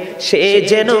নেয়, সে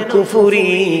যেন কুফরি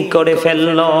করে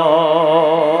ফেলল।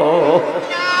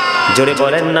 জোরে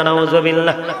বলেন না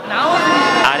নাউজুবিল্লাহ।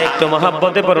 আর একটু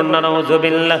মহব্বতে পড়ুন না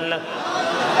নাউজুবিল্লাহ।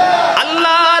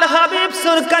 আল্লাহর হাবিব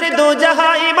সরকারি দো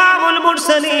জাহান ইমামুল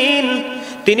মুরসালিন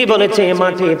তিনি বলেছে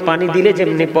মাঠে পানি দিলে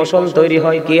যেমনি ফসল তৈরি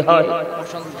হয়, কি হয়?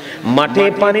 মাঠে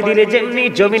পানি দিলে যেমনি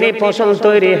জমিনে ফসল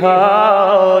তৈরি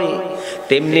হয়,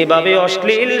 তেমনি ভাবে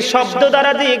অশ্লীল শব্দ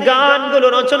দ্বারা যে গানগুলো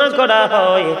রচনা করা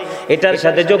হয়, এটার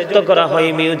সাথে যুক্ত করা হয়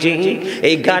মিউজিক।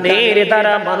 এই গানের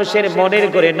দ্বারা মানুষের মনের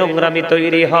করে নোংরামি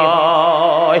তৈরি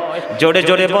হয়। জোরে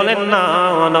জোরে বলেন না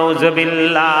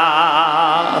নাউজুবিল্লাহ।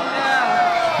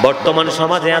 বর্তমান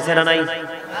সমাজে আছে না নাই?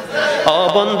 ও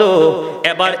বন্ধু,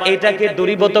 এবার এটাকে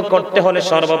দূরীভূত করতে হলে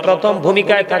সর্বপ্রথম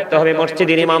ভূমিকায় থাকতে হবে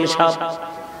মসজিদের ইমাম সাহেব।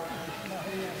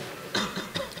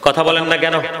 কথা বলেন না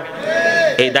কেন?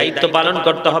 এই দায়িত্ব পালন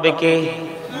করতে হবে কে?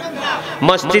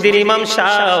 মসজিদের ইমাম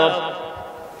সাহেব।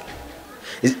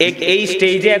 এই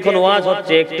স্টেজে এখন ওয়াজ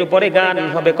হচ্ছে, একটু পরে গান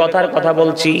হবে, কথার কথা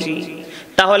বলছি।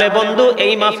 তাহলে বন্ধু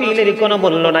এই মাহফিলের কোনো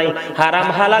মূল্য নাই, হারাম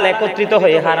হালাল একত্রিত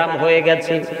হয়ে হারাম হয়ে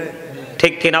গেছে,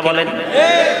 ঠিক কিনা বলেন?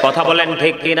 কথা বলেন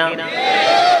ঠিক কিনা?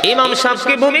 ইমাম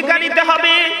সাহেবকে ভূমিকা নিতে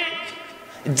হবে।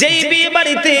 যেই বিয়ে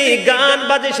বাড়িতে গান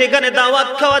বাজে সেখানে দাওয়াত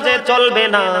খাওয়া যায় চলবে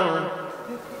না।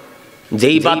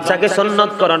 যেই বাচ্চাকে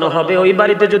সুন্নত করানো হবে ওই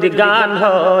বাড়িতে যদি গান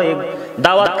হয়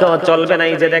দাওয়াত খাওয়া চলবে না।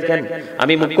 এই যে দেখেন,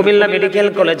 আমি কুমিল্লা মেডিকেল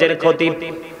কলেজের খতিব,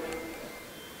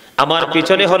 আমার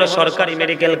পিছনে হলো সরকারি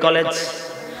মেডিকেল কলেজ,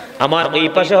 আমার এই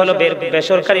পাশে হলো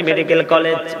বেসরকারি মেডিকেল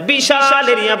কলেজ। বিশাল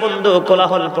এরিয়া বন্ধু,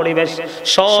 কোলাহল পরিবেশ,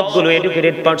 সবগুলো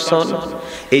এডুকেটেড পারসন।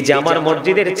 এই যে আমার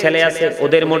মসজিদের ছেলে আছে,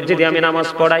 ওদের মসজিদে আমি নামাজ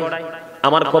পড়াই।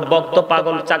 আমার খুব ভক্ত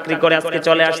পাগল, চাকরি করে আজকে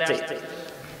চলে আসছে।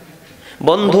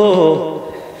 বন্ধু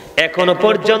এখনো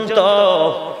পর্যন্ত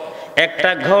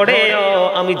একটা ঘরেও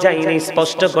আমি যাইনি,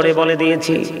 স্পষ্ট করে বলে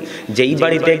দিয়েছি যেই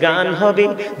বাড়িতে গান হবে,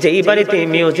 যেই বাড়িতে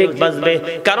মিউজিক বাজবে,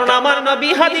 কারণ আমার নবী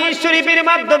হাদিস শরীফের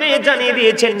মাধ্যমে জানিয়ে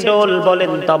দিয়েছেন ডোল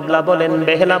বলেন, তবলা বলেন,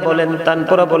 বেহেলা বলেন,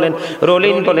 তানপুরা বলেন,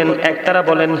 রোলিন বলেন, একতারা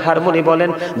বলেন, হারমোনি বলেন,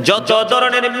 যত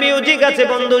ধরনের মিউজিক আছে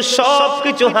বন্ধু সব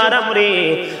কিছু হারাম রে।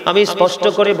 আমি স্পষ্ট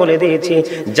করে বলে দিয়েছি,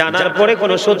 জানার পরে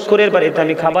কোনো সুদখোরের বাড়িতে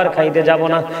আমি খাবার খাইতে যাব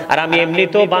না। আর আমি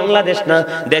এমনিতেও বাংলাদেশ না,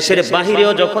 দেশের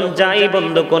বাহিরেও যখন যাই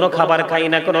বন্ধু কোনো খাবার খাবার খাই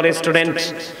না, কোনো রেস্টুরেন্ট,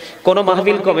 কোনো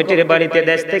মাহফিল কমিটির বাড়িতে,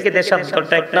 দেশ থেকে দেশান্তর,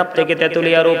 টেকনাফ থেকে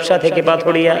তেতুলিয়া, রূপসা থেকে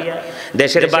পাথুরিয়া,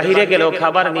 দেশের বাহিরে গেলেও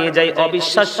খাবার নিয়ে যাই।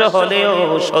 অবিশ্বাস্য হলেও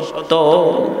সত্য।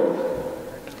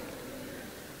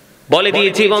 বলে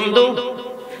দিয়েছি বন্ধু,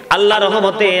 আল্লাহ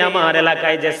রহমতে আমার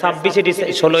এলাকায় যে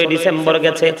 16 ডিসেম্বর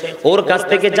গেছে, ওর কাছ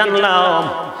থেকে জানলাম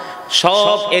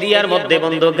সব এরিয়ার মধ্যে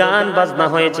বন্ধু গান বাজনা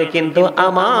হয়েছে, কিন্তু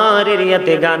আমার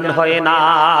এরিয়াতে গান হয় না।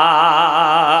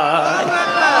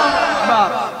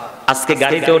 আজকে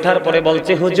গাড়িতে ওঠার পরে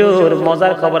বলছে, হুজুর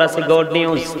মজার খবর আছে, গুড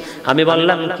নিউজ। আমি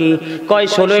বললাম কি? কয়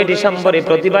 16 ডিসেম্বরে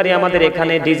প্রতিবারই আমাদের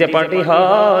এখানে ডিজে পার্টি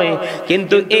হয়,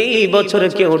 কিন্তু এই বছর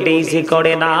কেউ ডিজে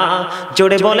করে না।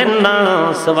 জোরে বলেন না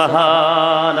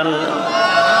সুবহানাল্লাহ।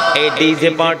 এই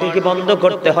ডিজে পার্টিকে বন্ধ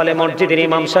করতে হলে মসজিদের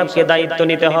ইমাম সাহেবকে দায়িত্ব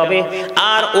নিতে হবে,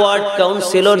 আর ওয়ার্ড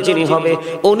কাউন্সিলর যিনি হবে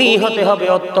উনি হতে হবে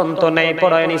অত্যন্ত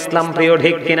ন্যায়পরায়ণ, ইসলাম প্রিয়।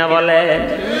 ঠিক কিনা বলেন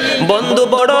বন্ধু?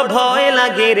 বড় ভয়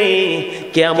লাগে রে,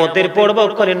 কিয়ামতের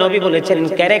পূর্বক্ষণে নবী বলেছেন,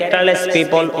 characterless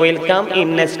people will come in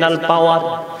national পাওয়ার।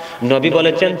 নবী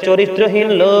বলেছেন চরিত্রহীন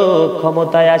লোক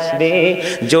ক্ষমতায় আসবে।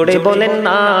 জোরে বলেন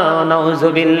না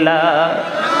নাউজুবিল্লাহ।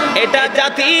 এটা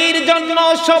জাতির জন্য,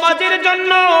 সমাজের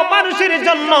জন্য, মানুষের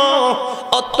জন্য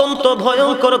অত্যন্ত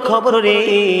ভয়ঙ্কর খবর রে।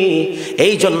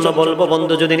 এই জন্য বলবো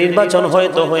বন্ধু, যদি নির্বাচন হয়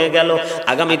তো হয়ে গেল,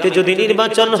 আগামীতে যদি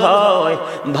নির্বাচন হয়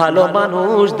ভালো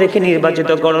মানুষ দেখে নির্বাচিত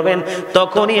করবেন,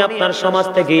 তখনই আপনার সমাজ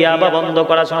থেকে ইয়াবা বন্ধ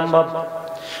করা সম্ভব,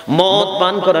 মদ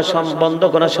পান করা বন্ধ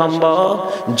করা সম্ভব,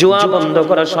 জুয়া বন্ধ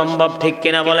করা সম্ভব। ঠিক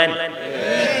কিনা বলেন?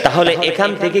 তাহলে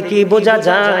এখান থেকে কি বোঝা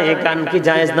যায়, গান কি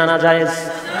জায়েজ না না জায়েজ?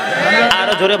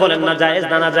 আরো জোরে বলেন না জায়েজ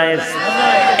না না জায়েজ?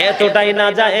 এতটাই না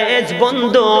জায়েজ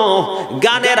বন্ধু,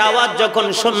 গানের আওয়াজ যখন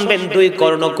শুনবেন দুই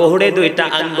কর্ণ কোহড়ে দুইটা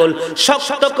আঙ্গুল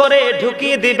শক্ত করে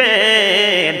ঢুকিয়ে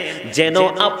দিবেন, যেন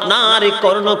আপনার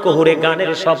কর্ণ কোহড়ে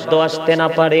গানের শব্দ আসতে না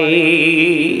পারে।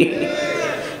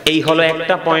 এই হলো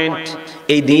একটা পয়েন্ট।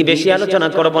 এই দিয়ে বেশি আলোচনা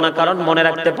করব না, কারণ মনে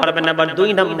রাখতে পারবেন না। আবার 2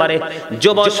 নম্বরে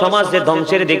যুব সমাজ যে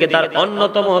ধ্বংসের দিকে, তার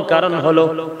অন্যতম কারণ হলো,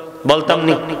 বলতাম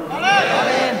নি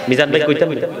মিজান ভাই, কইতাম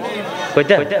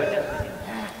কইতা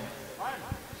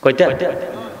কইতা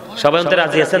সবাই অন্তরে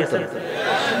রাজি আছেন তো?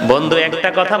 বন্ধু একটা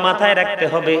কথা মাথায় রাখতে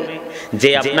হবে, যে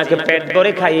আপনাকে পেট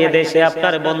ভরে খাইয়ে দেয় সে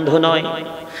আপনার বন্ধু নয়,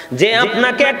 যে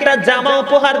আপনাকে একটা জামা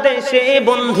উপহার দেয় সে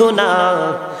বন্ধু না,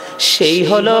 সেই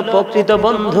হলো প্রকৃত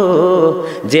বন্ধু,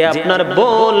 যে আপনার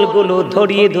বলগুলো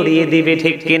ধরিয়ে ধরিয়ে দিবে।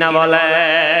 ঠিক কিনা বলে?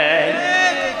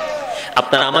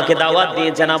 আপনারা আমাকে দাওয়াত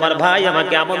দিয়েছেন, আমার ভাই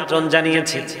আমাকে আমন্ত্রণ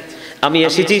জানিয়েছে, আমি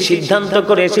এসেছি, সিদ্ধান্ত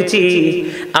করে এসেছি,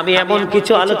 আমি এমন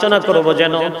কিছু আলোচনা করব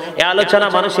যেন এই আলোচনা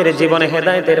মানুষের জীবনে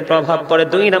হেদায়েতের প্রভাব পড়ে।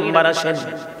 2 নাম্বার আসেন,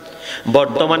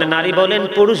 বর্তমানে নারী বলেন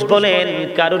পুরুষ বলেন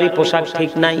কারোরই পোশাক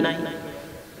ঠিক নাই।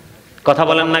 কথা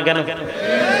বলেন না কেন?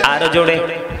 আরো জোরে।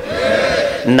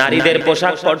 নারীদের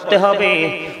পোশাক পরতে হবে।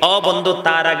 ও বন্ধু,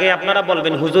 তার আগে আপনারা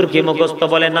বলবেন হুজুর কি মুখস্থ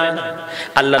বলে না?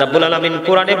 আল্লাহ রাব্বুল আলামিন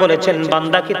কোরআনে বলেছেন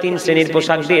বান্দাকে 3 শ্রেণীর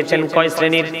পোশাক দিয়েছেন। কয়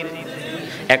শ্রেণীর?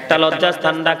 একটা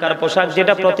লজ্জাস্থান ঢাকার পোশাক,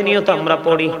 যেটা প্রতিনিয়ত আমরা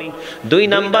পরি। 2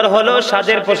 নাম্বার হলো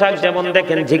সাজের পোশাক, যেমন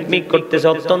দেখেন ঝিকমিক করতেছে,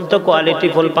 অত্যন্ত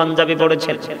কোয়ালিটিফুল পাঞ্জাবি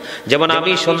পরেছেন, যেমন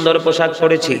আমি সুন্দর পোশাক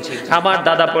পরেছি, আমার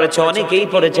দাদা পরেছে, অনেকেই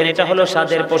পরেছেন, এটা হলো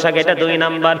সাজের পোশাক, এটা 2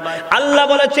 নাম্বার। আল্লাহ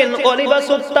বলেছেন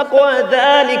ওয়ালিবাসুত তাকওয়া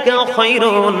যালিকা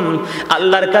খায়রুন,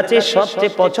 আল্লাহর কাছে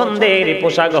সবচেয়ে পছন্দের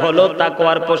পোশাক হলো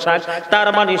তাকওয়ার পোশাক, তার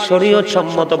মানে শরীয়ত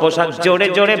সম্মত পোশাক। জোরে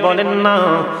জোরে বলেন না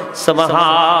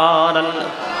সুবহানাল্লাহ।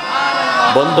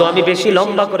 বন্ধু আমি বেশি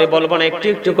লম্বা করে বলবো না, একটু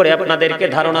একটু করে আপনাদেরকে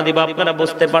ধারণা দিব, আপনারা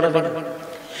বুঝতে পারবেন।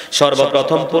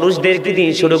 সর্বপ্রথম পুরুষদেরকে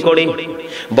দিয়ে শুরু করি।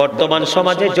 বর্তমান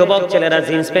সমাজে যুবক ছেলেরা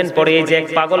জিন্স প্যান্ট পরে, এই যে এক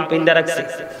পাগল পিন্দা রাখছে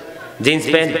জিন্স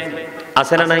প্যান্ট,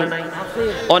 আছে না নাই?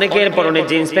 অনেকের পরনে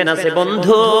জিন্স প্যান্ট আছে।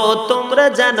 বন্ধু তোমরা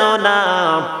জানো না,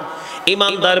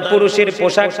 ইমানদার পুরুষের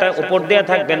পোশাকটা উপর দেয়া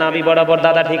থাকবে নাভি বরাবর।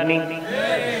 দাদা ঠিক নেই?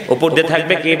 উপর দিয়ে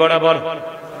থাকবে কি বরাবর?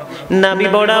 নাভি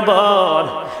বরাবর।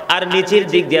 আর নিচের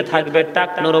দিক দিয়ে থাকবে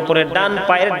টাকনোর উপরে, ডান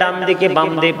পায়ের ডান দিকে বাম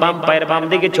পায়ের বাম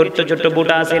দিকে ছোট্ট ছোট্ট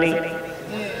বুটা আসেনি?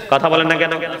 কথা বলেন না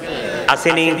কেন?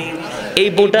 আসেনি? এই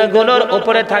বুটাগুলোর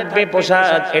উপরে থাকবে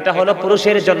পোশাক, এটা হলো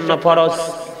পুরুষের জন্য ফরজ।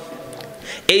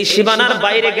 এই সীমানার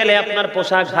বাইরে গেলে আপনার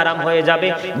পোশাক হারাম হয়ে যাবে।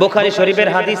 বুখারী শরীফের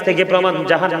হাদিস থেকে প্রমাণ,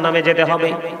 জাহান্নামে যেতে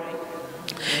হবে।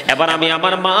 এবার আমি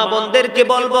আমার মা বোনদেরকে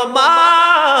বলবো, মা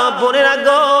বোনেরা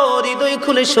গো, হৃদয়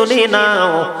খুলে শুনে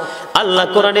নাও। আল্লাহ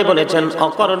কোরআনে বলেছেন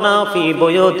অকরনা ফি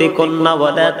বুয়ুতিকুন্না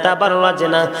ওয়ালা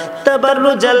তাবাররাজনা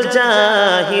তাবাররুজাল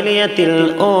জাহিলিয়াতিল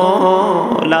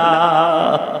উলা।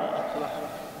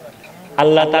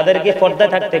 আল্লাহ তাদেরকে পর্দা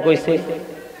থাকতে কইছে,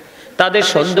 তাদের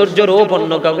সৌন্দর্য রূপ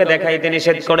অন্য কাউকে দেখাইতে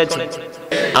নিষেধ করেছে।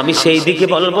 আমি সেই দিকে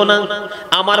বলবো না।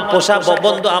 আমার পোশাক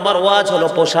বন্ধু, আমার ওয়াজ হলো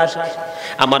পোশাক।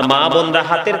 আমার মা বোনরা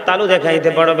হাতের তালু দেখাইতে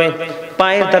পারবে,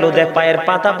 পায়ের তালু পায়ের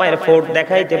পাতা, পায়ের ফোঁট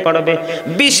দেখাইতে পারবে,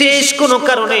 বিশেষ কোনো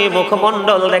কারণে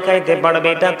মুখমণ্ডল দেখাইতে পারবে,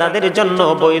 এটা তাদের জন্য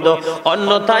বৈধ।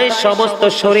 অন্যথায় সমস্ত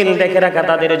শরীর দেখে রাখা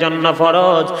তাদের জন্য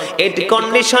ফরজ। এই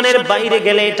কন্ডিশনের বাইরে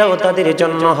গেলে এটাও তাদের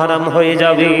জন্য হারাম হয়ে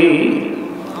যাবে।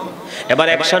 এবার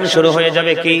অ্যাকশন শুরু হয়ে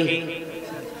যাবে। কি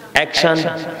অ্যাকশন?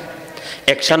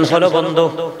 অ্যাকশন হলো বন্ধু,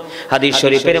 হাদিস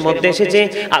শরীফের মধ্যে এসেছে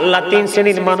আল্লাহ তিন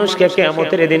শ্রেণীর মানুষকে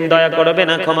কিয়ামতের দিন দয়া করবে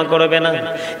না, ক্ষমা করবে না।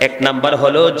 এক নাম্বার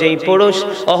হলো যেই পুরুষ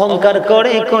অহংকার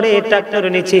করে করে টাকনোর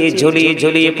নিচে ঝুলিয়ে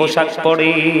ঝুলিয়ে পোশাক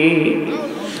পরে।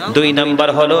 দুই নাম্বার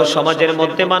হলো সমাজের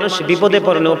মধ্যে মানুষ বিপদে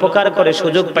পড়লে উপকার করে,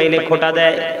 সুযোগ পাইলে খোটা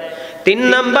দেয়। তিন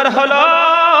নাম্বার হলো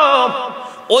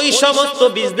ওই সমস্ত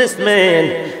বিজনেসম্যান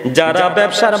যারা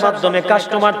ব্যবসার মাধ্যমে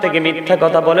কাস্টমার থেকে মিথ্যা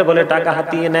কথা বলে বলে টাকা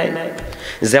হাতিয়ে নেয়।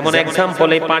 যেমন এক্সাম্পল,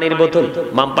 এই পানির বোতল,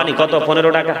 মামপানি কত?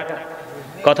 15 টাকা।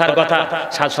 কথার কথা,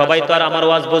 সবাই তো আর আমার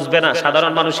ওয়াজ বুঝবে না,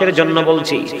 সাধারণ মানুষের জন্য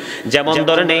বলছি। যেমন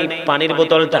ধরেন এই পানির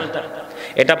বোতলটা,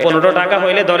 এটা 15 টাকা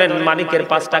হইলে ধরেন মালিকের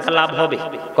 5 টাকা লাভ হবে।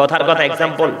 কথার কথা,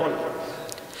 এক্সাম্পল।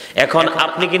 এখন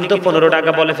আপনি কিন্তু 15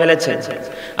 টাকা বলে ফেলেছেন।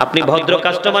 আপনি ভদ্র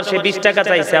কাস্টমার, সে 20 টাকা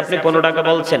চাইছে, আপনি 15 টাকা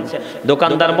বলছেন।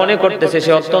 দোকানদার মনে করতেছে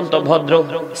সে অত্যন্ত ভদ্র,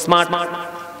 স্মার্ট।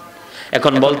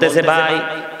 এখন বলতেছে ভাই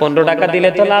 15 টাকা দিলে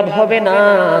তো লাভ হবে না,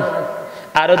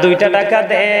 আরো 2টা টাকা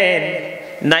দেন,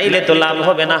 নাইলে তো লাভ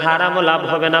হবে না, হারামও লাভ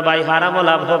হবে না ভাই, হারামও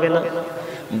লাভ হবে না।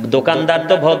 দোকানদার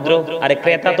তো ভদ্র, আরে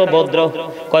ক্রেতা তো ভদ্র,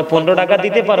 কয় 15 টাকা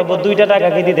দিতে পারবো, 2টা টাকা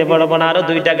কি দিতে পারবো না, আরো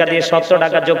 2 টাকা দিয়ে 17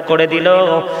 টাকা যোগ করে দিল।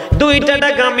 2টা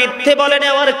টাকা মিথ্যে বলে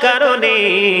নেওয়ার কারণে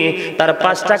তার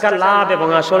 5 টাকা লাভ এবং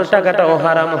আসল টাকাটাও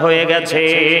হারাম হয়ে গেছে।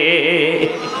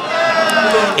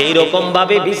 এইরকম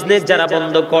ভাবে বিজনেস যারা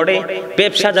বন্ধ করে,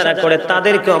 ব্যবসা যারা করে,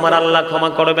 তাদেরকেও আমার আল্লাহ ক্ষমা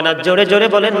করবে না। জোরে জোরে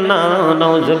বলেন না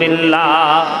নাউজুবিল্লাহ।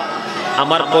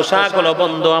 আমার পোশাক হলো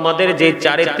বন্ধু আমাদের যে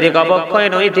চারিত্রিক অবক্ষয়,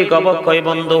 নৈতিক অবক্ষয়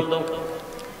বন্ধু।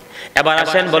 এবার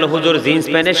আসেন, বলো হুজুর জিন্স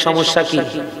প্যান্টের সমস্যা কি?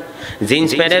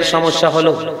 জিন্স প্যান্টের সমস্যা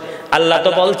হলো আল্লাহ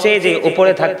তো বলছে যে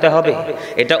উপরে থাকতে হবে,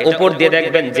 এটা উপর দিয়ে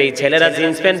দেখবেন যেই ছেলেরা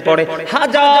জিন্স প্যান্ট পরে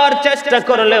হাজার চেষ্টা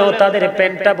করলেও তাদের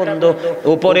প্যান্টটা বন্ধু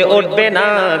উপরে উঠবে না,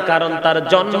 কারণ তার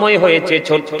জন্মই হয়েছে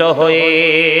ছোট্ট হয়ে।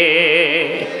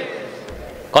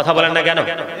 কথা বলেন না কেন?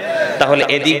 তাহলে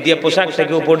এদিক দিয়ে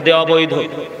পোশাকটাকে উপর দিয়ে অবৈধ,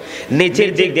 নিচের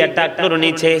দিক দিয়ে টাকনোর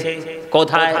নিচে।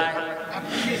 কোথায়?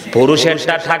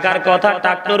 পুরুষেরটা থাকার কথা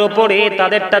টাকনোর উপরে,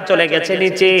 তাদেরটা চলে গেছে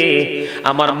নিচে।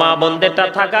 আমার মা বোনদেরটা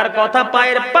থাকার কথা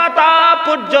পায়ের পাতা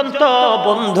পর্যন্ত।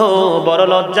 বন্ধু বড়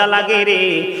লজ্জা লাগে রে,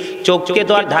 চোখকে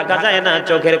তো আর ঢাকা যায় না,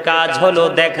 চোখের কাজ হলো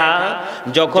দেখা।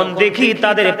 যখন দেখি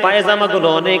তাদের পায়জামাগুলো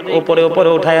অনেক উপরে উপরে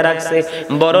উঠায় রাখছে,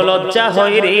 বড় লজ্জা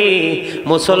হয় রে।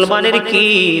 মুসলমানের কি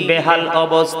বেহাল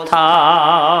অবস্থা।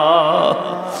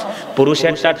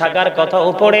 পুরুষেরটা থাকার কথা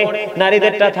উপরে,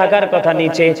 নারীদেরটা থাকার কথা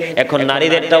নিচে। এখন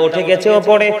নারীদেরটা উঠে গেছে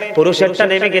উপরে, পুরুষেরটা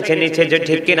নেমে গেছে নিচে। যে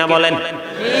ঠিক কিনা বলেন?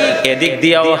 এদিক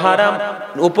দিয়েও হারাম,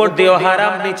 উপর দিয়েও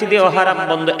হারাম, নিচে দিয়েও হারাম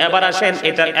বন্ধু। এবার আসেন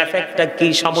এটার এফেক্টটা কি,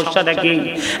 সমস্যাটা কি?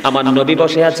 আমার নবী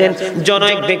বসে আছেন,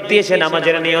 জনৈক ব্যক্তি এসে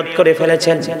নামাজের নিয়ত করে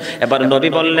ফেলেছেন। এবার নবী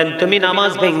বললেন তুমি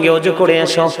নামাজ ভেঙে ওযু করে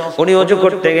এসো। উনি ওযু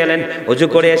করতে গেলেন, ওযু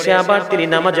করে এসে আবার তিনি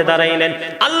নামাজে দাঁড়াইলেন।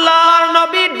 আল্লাহর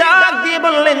নবী ডাক দিয়ে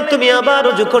বললেন তুমি আবার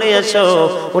ওযু করে এসো।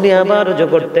 উনি আবার ওযু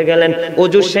করতে গেলেন,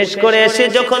 ওযু শেষ করে এসে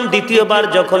যখন দ্বিতীয়বার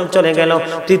যখন চলে গেল,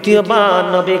 তৃতীয়বার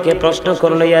নবীকে প্রশ্ন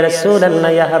করলো ইয়া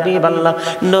রাসূলুল্লাহ, ইয়া হাবিবাল্লাহ,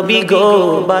 নবী গো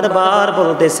বারবার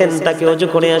বলতেছেন তাকে ওযু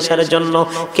করে আসার জন্য,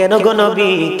 কেন গো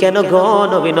নবী, কেন গো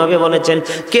নবী? নবী বলেছেন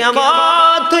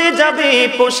কিয়ামত হয়ে যাবে,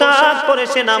 পোশাক পরে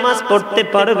সে নামাজ পড়তে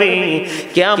পারবে,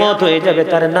 কিয়ামত হয়ে যাবে,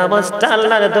 তার নামাজটা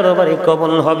আল্লাহর দরবারে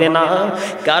কবুল হবে না,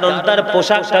 কারণ তার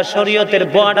পোশাকটা শরীয়তের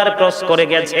বর্ডার ক্রস করে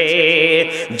গেছে।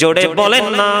 জোরে বলেন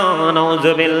না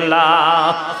নাউজুবিল্লাহ।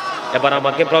 এবার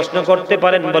আমাকে প্রশ্ন করতে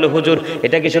পারেন, বলে হুজুর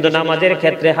এটা কি শুধু নামাজের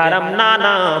ক্ষেত্রে হারাম? না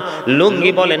না,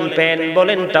 লুঙ্গি বলেন, প্যান্ট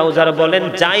বলেন, ট্রাউজার বলেন,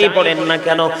 যাই বলেন না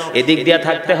কেন, এদিক দিয়ে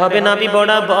থাকতে হবে নাভি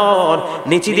বরাবর,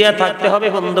 নিচে দিয়ে থাকতে হবে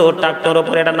বন্ধু টাকনোর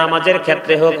উপর। এটা নামাজের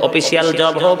ক্ষেত্রে হোক, অফিসিয়াল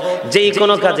জব হোক, যেই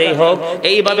কোনো কাজেই হোক,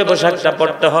 এইভাবে পোশাকটা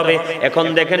পড়তে হবে। এখন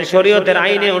দেখেন শরীয়তের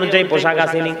আইনে অনুযায়ী পোশাক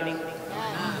আসেনি।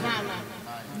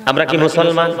 আমরা কি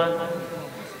মুসলমান?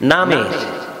 নামে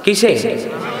কিসে?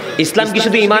 ইসলাম কি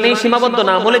শুধু ইমানেই সীমাবদ্ধ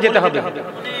না, আমলে যেতে হবে।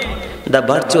 দা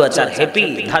ভার্চুয়াস আর হ্যাপি,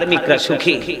 ধার্মিকরা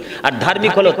সুখী। আর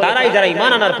ধার্মিক হলো তারাই যারা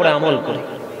ইমান আনার পরে আমল করে।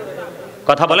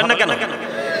 কথা বলেন না কেন?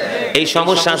 এই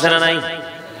সমস্যা আছে না নাই?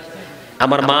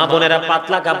 আমার মা বোনেরা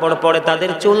পাতলা কাপড় পরে,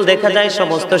 তাদের চুল দেখা যায়,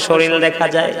 সমস্ত শরীর দেখা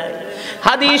যায়।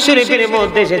 হাদিস শরীফের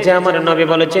মধ্যে এসেছে আমার নবী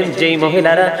বলেছেন যেই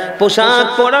মহিলারা পোশাক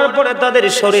পরার পরে তাদের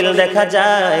শরীর দেখা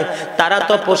যায় তারা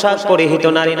তো পোশাক পরিহিত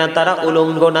নারী না, তারা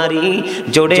উলঙ্গ নারী।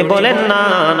 জোরে বলেন না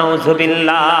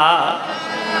নাউজুবিল্লাহ।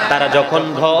 তারা যখন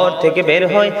ঘর থেকে বের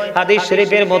হয় হাদিস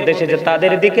শরীফের মধ্যে এসেছে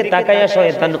তাদের দিকে তাকায়া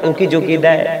শয়তান উকি ঝুঁকি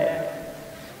দেয়।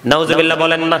 নাউজুবিল্লাহ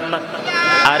বলেন না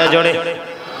আর জোরে,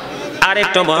 আর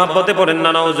একটু মহব্বতে পড়েন না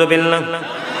নাউজুবিল্লাহ,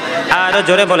 আর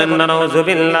জোরে বলেন না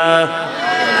নাউজুবিল্লাহ।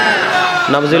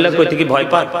 নাউজুবিল্লাহ কইতে কি ভয়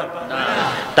পান?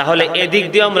 তাহলে এদিক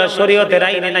দিয়ে আমরা শরীয়তের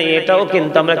আইনে নাই, এটাও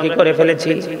কিন্তু আমরা কি করে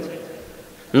ফেলেছি,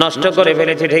 নষ্ট করে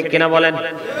ফেলেছি, ঠিক কিনা বলেন?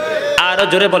 আরো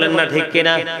জোরে বলেন না ঠিক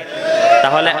কিনা?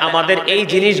 তাহলে আমাদের এই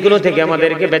জিনিসগুলো থেকে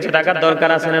আমাদেরকে বেঁচে থাকার দরকার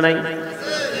আছে না নাই?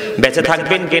 বেঁচে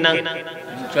থাকবেন কিনা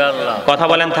ইনশাআল্লাহ? কথা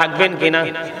বলেন থাকবেন কিনা?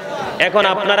 এখন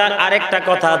আপনারা আরেকটা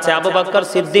কথা আছে, আবু বকর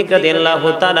সিদ্দিক রাদিয়াল্লাহু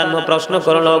তাআলা প্রশ্ন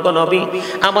করলো, ওগো নবী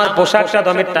আমার পোশাকটা তো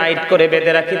আমি টাইট করে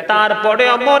বেঁধে রাখি, তারপরে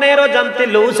মনেরও জানতে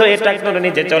লুজ হয়ে টাকনোর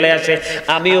নিচে চলে আসে,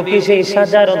 আমিও কি সেই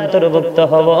সাজার অন্তর্ভুক্ত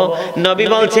হব? নবী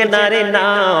বলছে না রে না,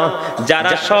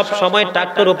 যারা সব সময়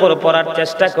টাকনোর উপর পড়ার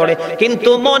চেষ্টা করে কিন্তু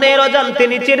মনেরও জানতে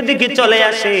নিচের দিকে চলে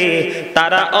আসে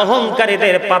তারা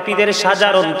অহংকারীদের পাপীদের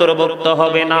সাজার অন্তর্ভুক্ত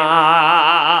হবে না।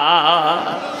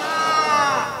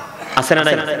 আছে না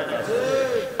নাই?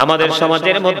 আমাদের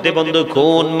সমাজের মধ্যে বন্ধু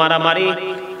খুন মারামারি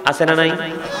আছে না নাই?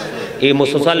 এই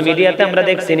সোশ্যাল মিডিয়াতে আমরা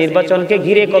দেখছি নির্বাচনকে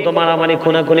ঘিরে কত মারামারি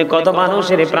খুনাখুনি, কত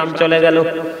মানুষের প্রাণ চলে গেল।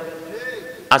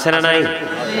 আছে না নাই?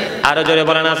 আরো জোরে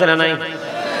বলেন আছে না নাই?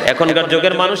 এখনকার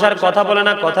যুগের মানুষ আর কথা বলে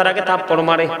না, কথার আগে থাপ্পড়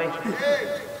মারে।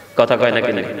 কথা কয় না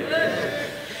কিনা?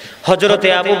 হযরতে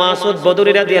আবু মাসউদ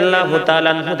বদরি রাদিয়াল্লাহু তাআলা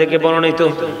আনহু থেকে বর্ণিত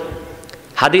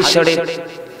হাদিস শরীফ,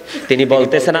 তিনি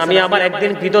বলতেছেন আমি আমার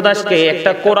একদিন ক্রীতদাসকে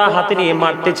একটা কোড়া হাতে নিয়ে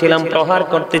মারতেছিলাম, প্রহার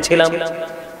করতেছিলাম,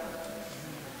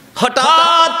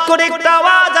 হঠাৎ করে একটা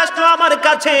আওয়াজ আসলো আমার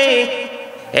কাছে,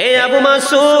 হে আবু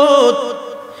মাসউদ।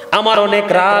 আমার অনেক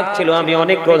রাগ ছিল, আমি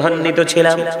অনেক ক্রোধান্বিত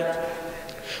ছিলাম,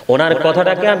 ওনার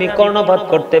কথাটাকে আমি কর্ণপাত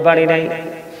করতে পারি নাই।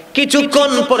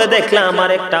 কিছুক্ষণ পরে দেখলাম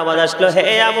আমার একটা আওয়াজ আসলো,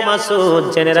 হে আবু মাসউদ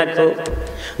জেনে রাখো।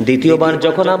 দ্বিতীয়বার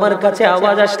যখন আমার কাছে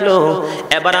আওয়াজ আসলো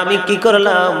এবার আমি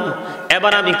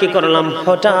কি করলাম,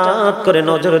 হঠাৎ করে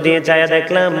নজর দিয়ে যায়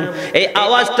দেখলাম এই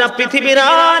আওয়াজটা পৃথিবীর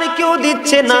আর কেউ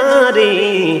দিচ্ছে না রে,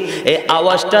 এই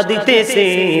আওয়াজটা দিতেছে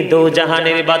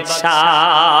দোজাহানের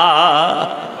বাদশাহ।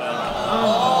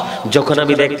 যখন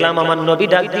আমি দেখলাম আমার নবী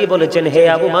ডাক দিয়ে বলেছেন, হে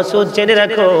আবু মাসউদ জেনে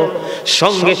রাখো,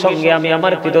 সঙ্গে সঙ্গে আমি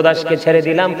আমার ক্রীতদাসকে ছেড়ে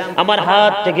দিলাম, আমার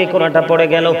হাত থেকে কোড়াটা পড়ে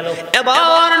গেল।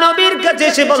 এবার নবীর কাছে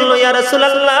এসে বলল, ইয়া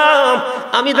রাসূলুল্লাহ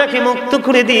আমি তাকে মুক্ত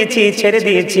করে দিয়েছি, ছেড়ে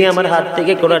দিয়েছি, আমার হাত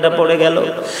থেকে কোড়াটা পড়ে গেল।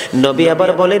 নবী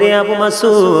আবার বলে, রে আবু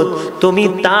মাসউদ তুমি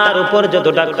তার উপর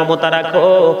যতটা ক্ষমতা রাখো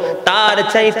তার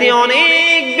চাইতে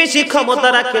অনেক বেশি ক্ষমতা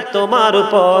রাখে তোমার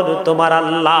উপর তোমার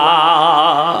আল্লাহ।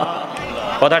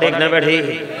 কথা ঠিক না বেঠি?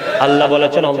 আল্লাহ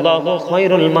বলেছেন আল্লাহু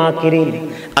খায়রুল মাকিরিন,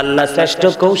 আল্লাহ শ্রেষ্ঠ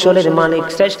কৌশলের মালিক,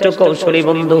 শ্রেষ্ঠ কৌশলী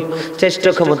বন্ধু, শ্রেষ্ঠ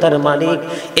ক্ষমতার মালিক।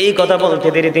 এই কথা বলতে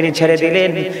দেরি তিনি ছেড়ে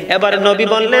দিলেন। এবার নবী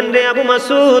বললেন, রে আবু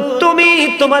মাসউদ তুমি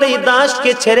তোমার এই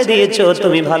দাসকে ছেড়ে দিয়েছো,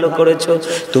 তুমি ভালো করেছো,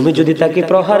 তুমি যদি তাকে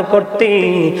প্রহার করতে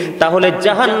তাহলে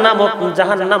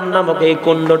জাহান্নাম নামক এই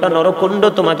কুণ্ডটা, নরকুণ্ড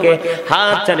তোমাকে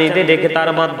হাত চালিয়ে ডেকে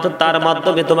তার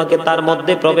মাধ্যমে তোমাকে তার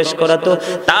মধ্যে প্রবেশ করাতো,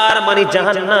 তার মানে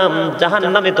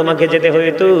জাহান্নামে তোমাকে যেতে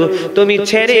হইতো, তুমি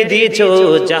ছেড়ে দিয়েছো,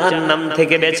 জাহান্নাম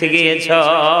থেকে বেঁচে গিয়েছো।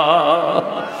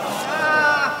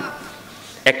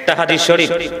 একটা হাদিস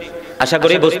শরীফ, আশা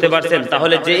করি বুঝতে পারছেন।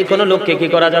 তাহলে যে কোনো লোককে কি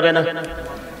করা যাবে না,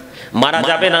 মারা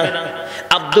যাবে না।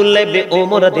 আব্দুল্লাহ ইবনে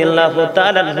ওমর রাদিয়াল্লাহু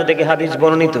তাআলা আনহু থেকে হাদিস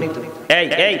বর্ণিত।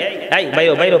 এই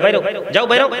বাইরো যাও,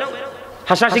 বাইরো।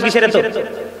 হাসাহাসি কিসের? তো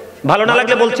ভালো না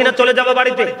লাগলে বলছি না, চলে যাবো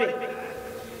বাড়িতে।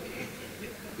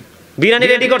 বিরিয়ানি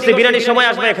রেডি করছে, বিরিয়ানির সময়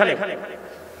আসবে এখানে।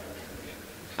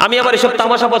 আমি আবার এসব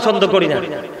তামাশা পছন্দ করি না।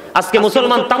 আজকে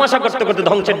মুসলমান তামাশা করতে করতে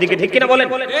ধ্বংসের দিকে, ঠিক কিনা বলেন?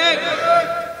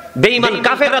 বেঈমান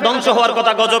কাফেররা ধ্বংস হওয়ার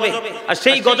কথা গজবে, আর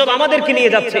সেই গজব আমাদেরকে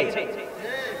নিয়ে যাচ্ছে।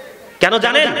 কেন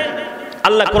জানেন?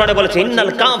 আল্লাহ কোরআনে বলেছে,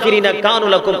 ইন্নাল কাফিরিনা কানু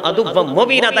লাকুম আদুওয়াম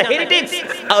মুবিনা, the হেরিটিক্স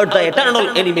are the eternal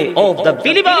enemy of the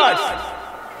believers.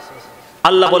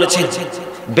 আল্লাহ বলেছেন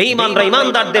বেঈমানরা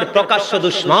ঈমানদারদের প্রকাশ্য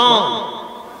দুশমন।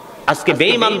 আজকে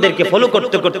বেঈমানদেরকে ফলো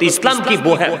করতে করতে ইসলাম কি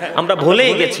আমরা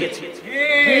ভুলেই গেছি।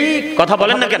 কথা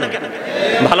বলেন না কেন?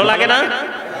 ভালো লাগে না?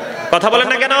 কথা বলেন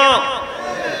না কেন?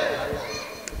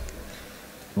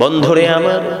 বন্ধুরে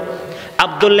আমার,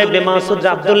 আব্দুল্লাহ ইবনে মাসউদ,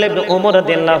 আব্দুল্লাহ ইবনে ওমর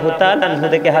রাদিয়াল্লাহু তাআলা আনহু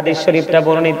থেকে হাদিস শরীফটা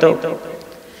বর্ণিত।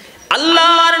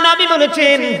 আল্লাহর নবী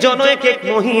বলেছেন, জনৈক এক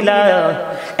মহিলা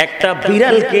একটা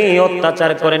বিড়ালকে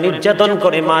অত্যাচার করে, নির্যাতন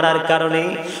করে, মারার কারণে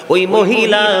ওই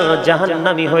মহিলা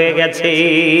জাহান্নামী হয়ে গেছে।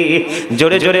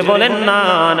 জোরে জোরে বলেন না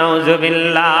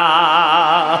নাউজুবিল্লাহ।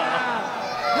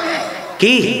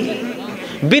 কি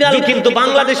বিড়াল কিন্তু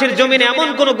বাংলাদেশের জমিনে এমন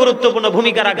কোন গুরুত্বপূর্ণ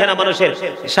ভূমিকা রাখে না মানুষের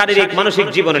শারীরিক মানসিক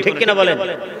জীবনে, ঠিক কিনা বলেন?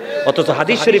 অথচ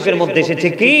হাদিস শরীফের মধ্যে এসেছে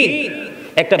কি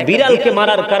একটা বিড়ালকে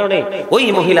মারার কারণে ওই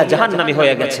মহিলা জাহান্নামী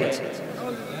হয়ে গেছে।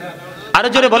 আরো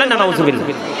জোরে বলেন না নাউজুবিল্লাহ।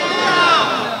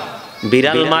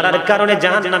 বিড়াল মারার কারণে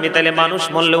জাহান্নামী, তাহলে মানুষ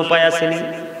মরলে উপায় আসেনি?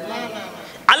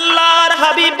 আল্লাহর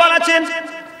হাবিব বলেছেন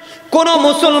কোন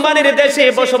মুসলমানের দেশে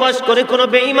বসবাস করে কোন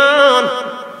বেঈমান,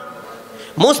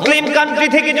 মুসলিম কান্ট্রি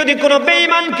থেকে যদি কোনো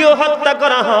বেঈমানকেও হত্যা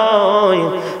করা হয়,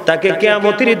 তাকে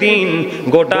কিয়ামতের দিন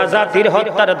গোটা জাতির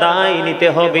হত্যার দায় নিতে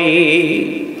হবে।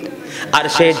 আর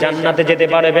সে জান্নাতে যেতে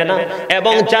পারবে না,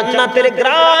 এবং জান্নাতের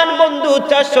গ্রাণ বন্ধু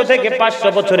 400 থেকে 500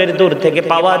 বছরের দূর থেকে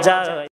পাওয়া যায়।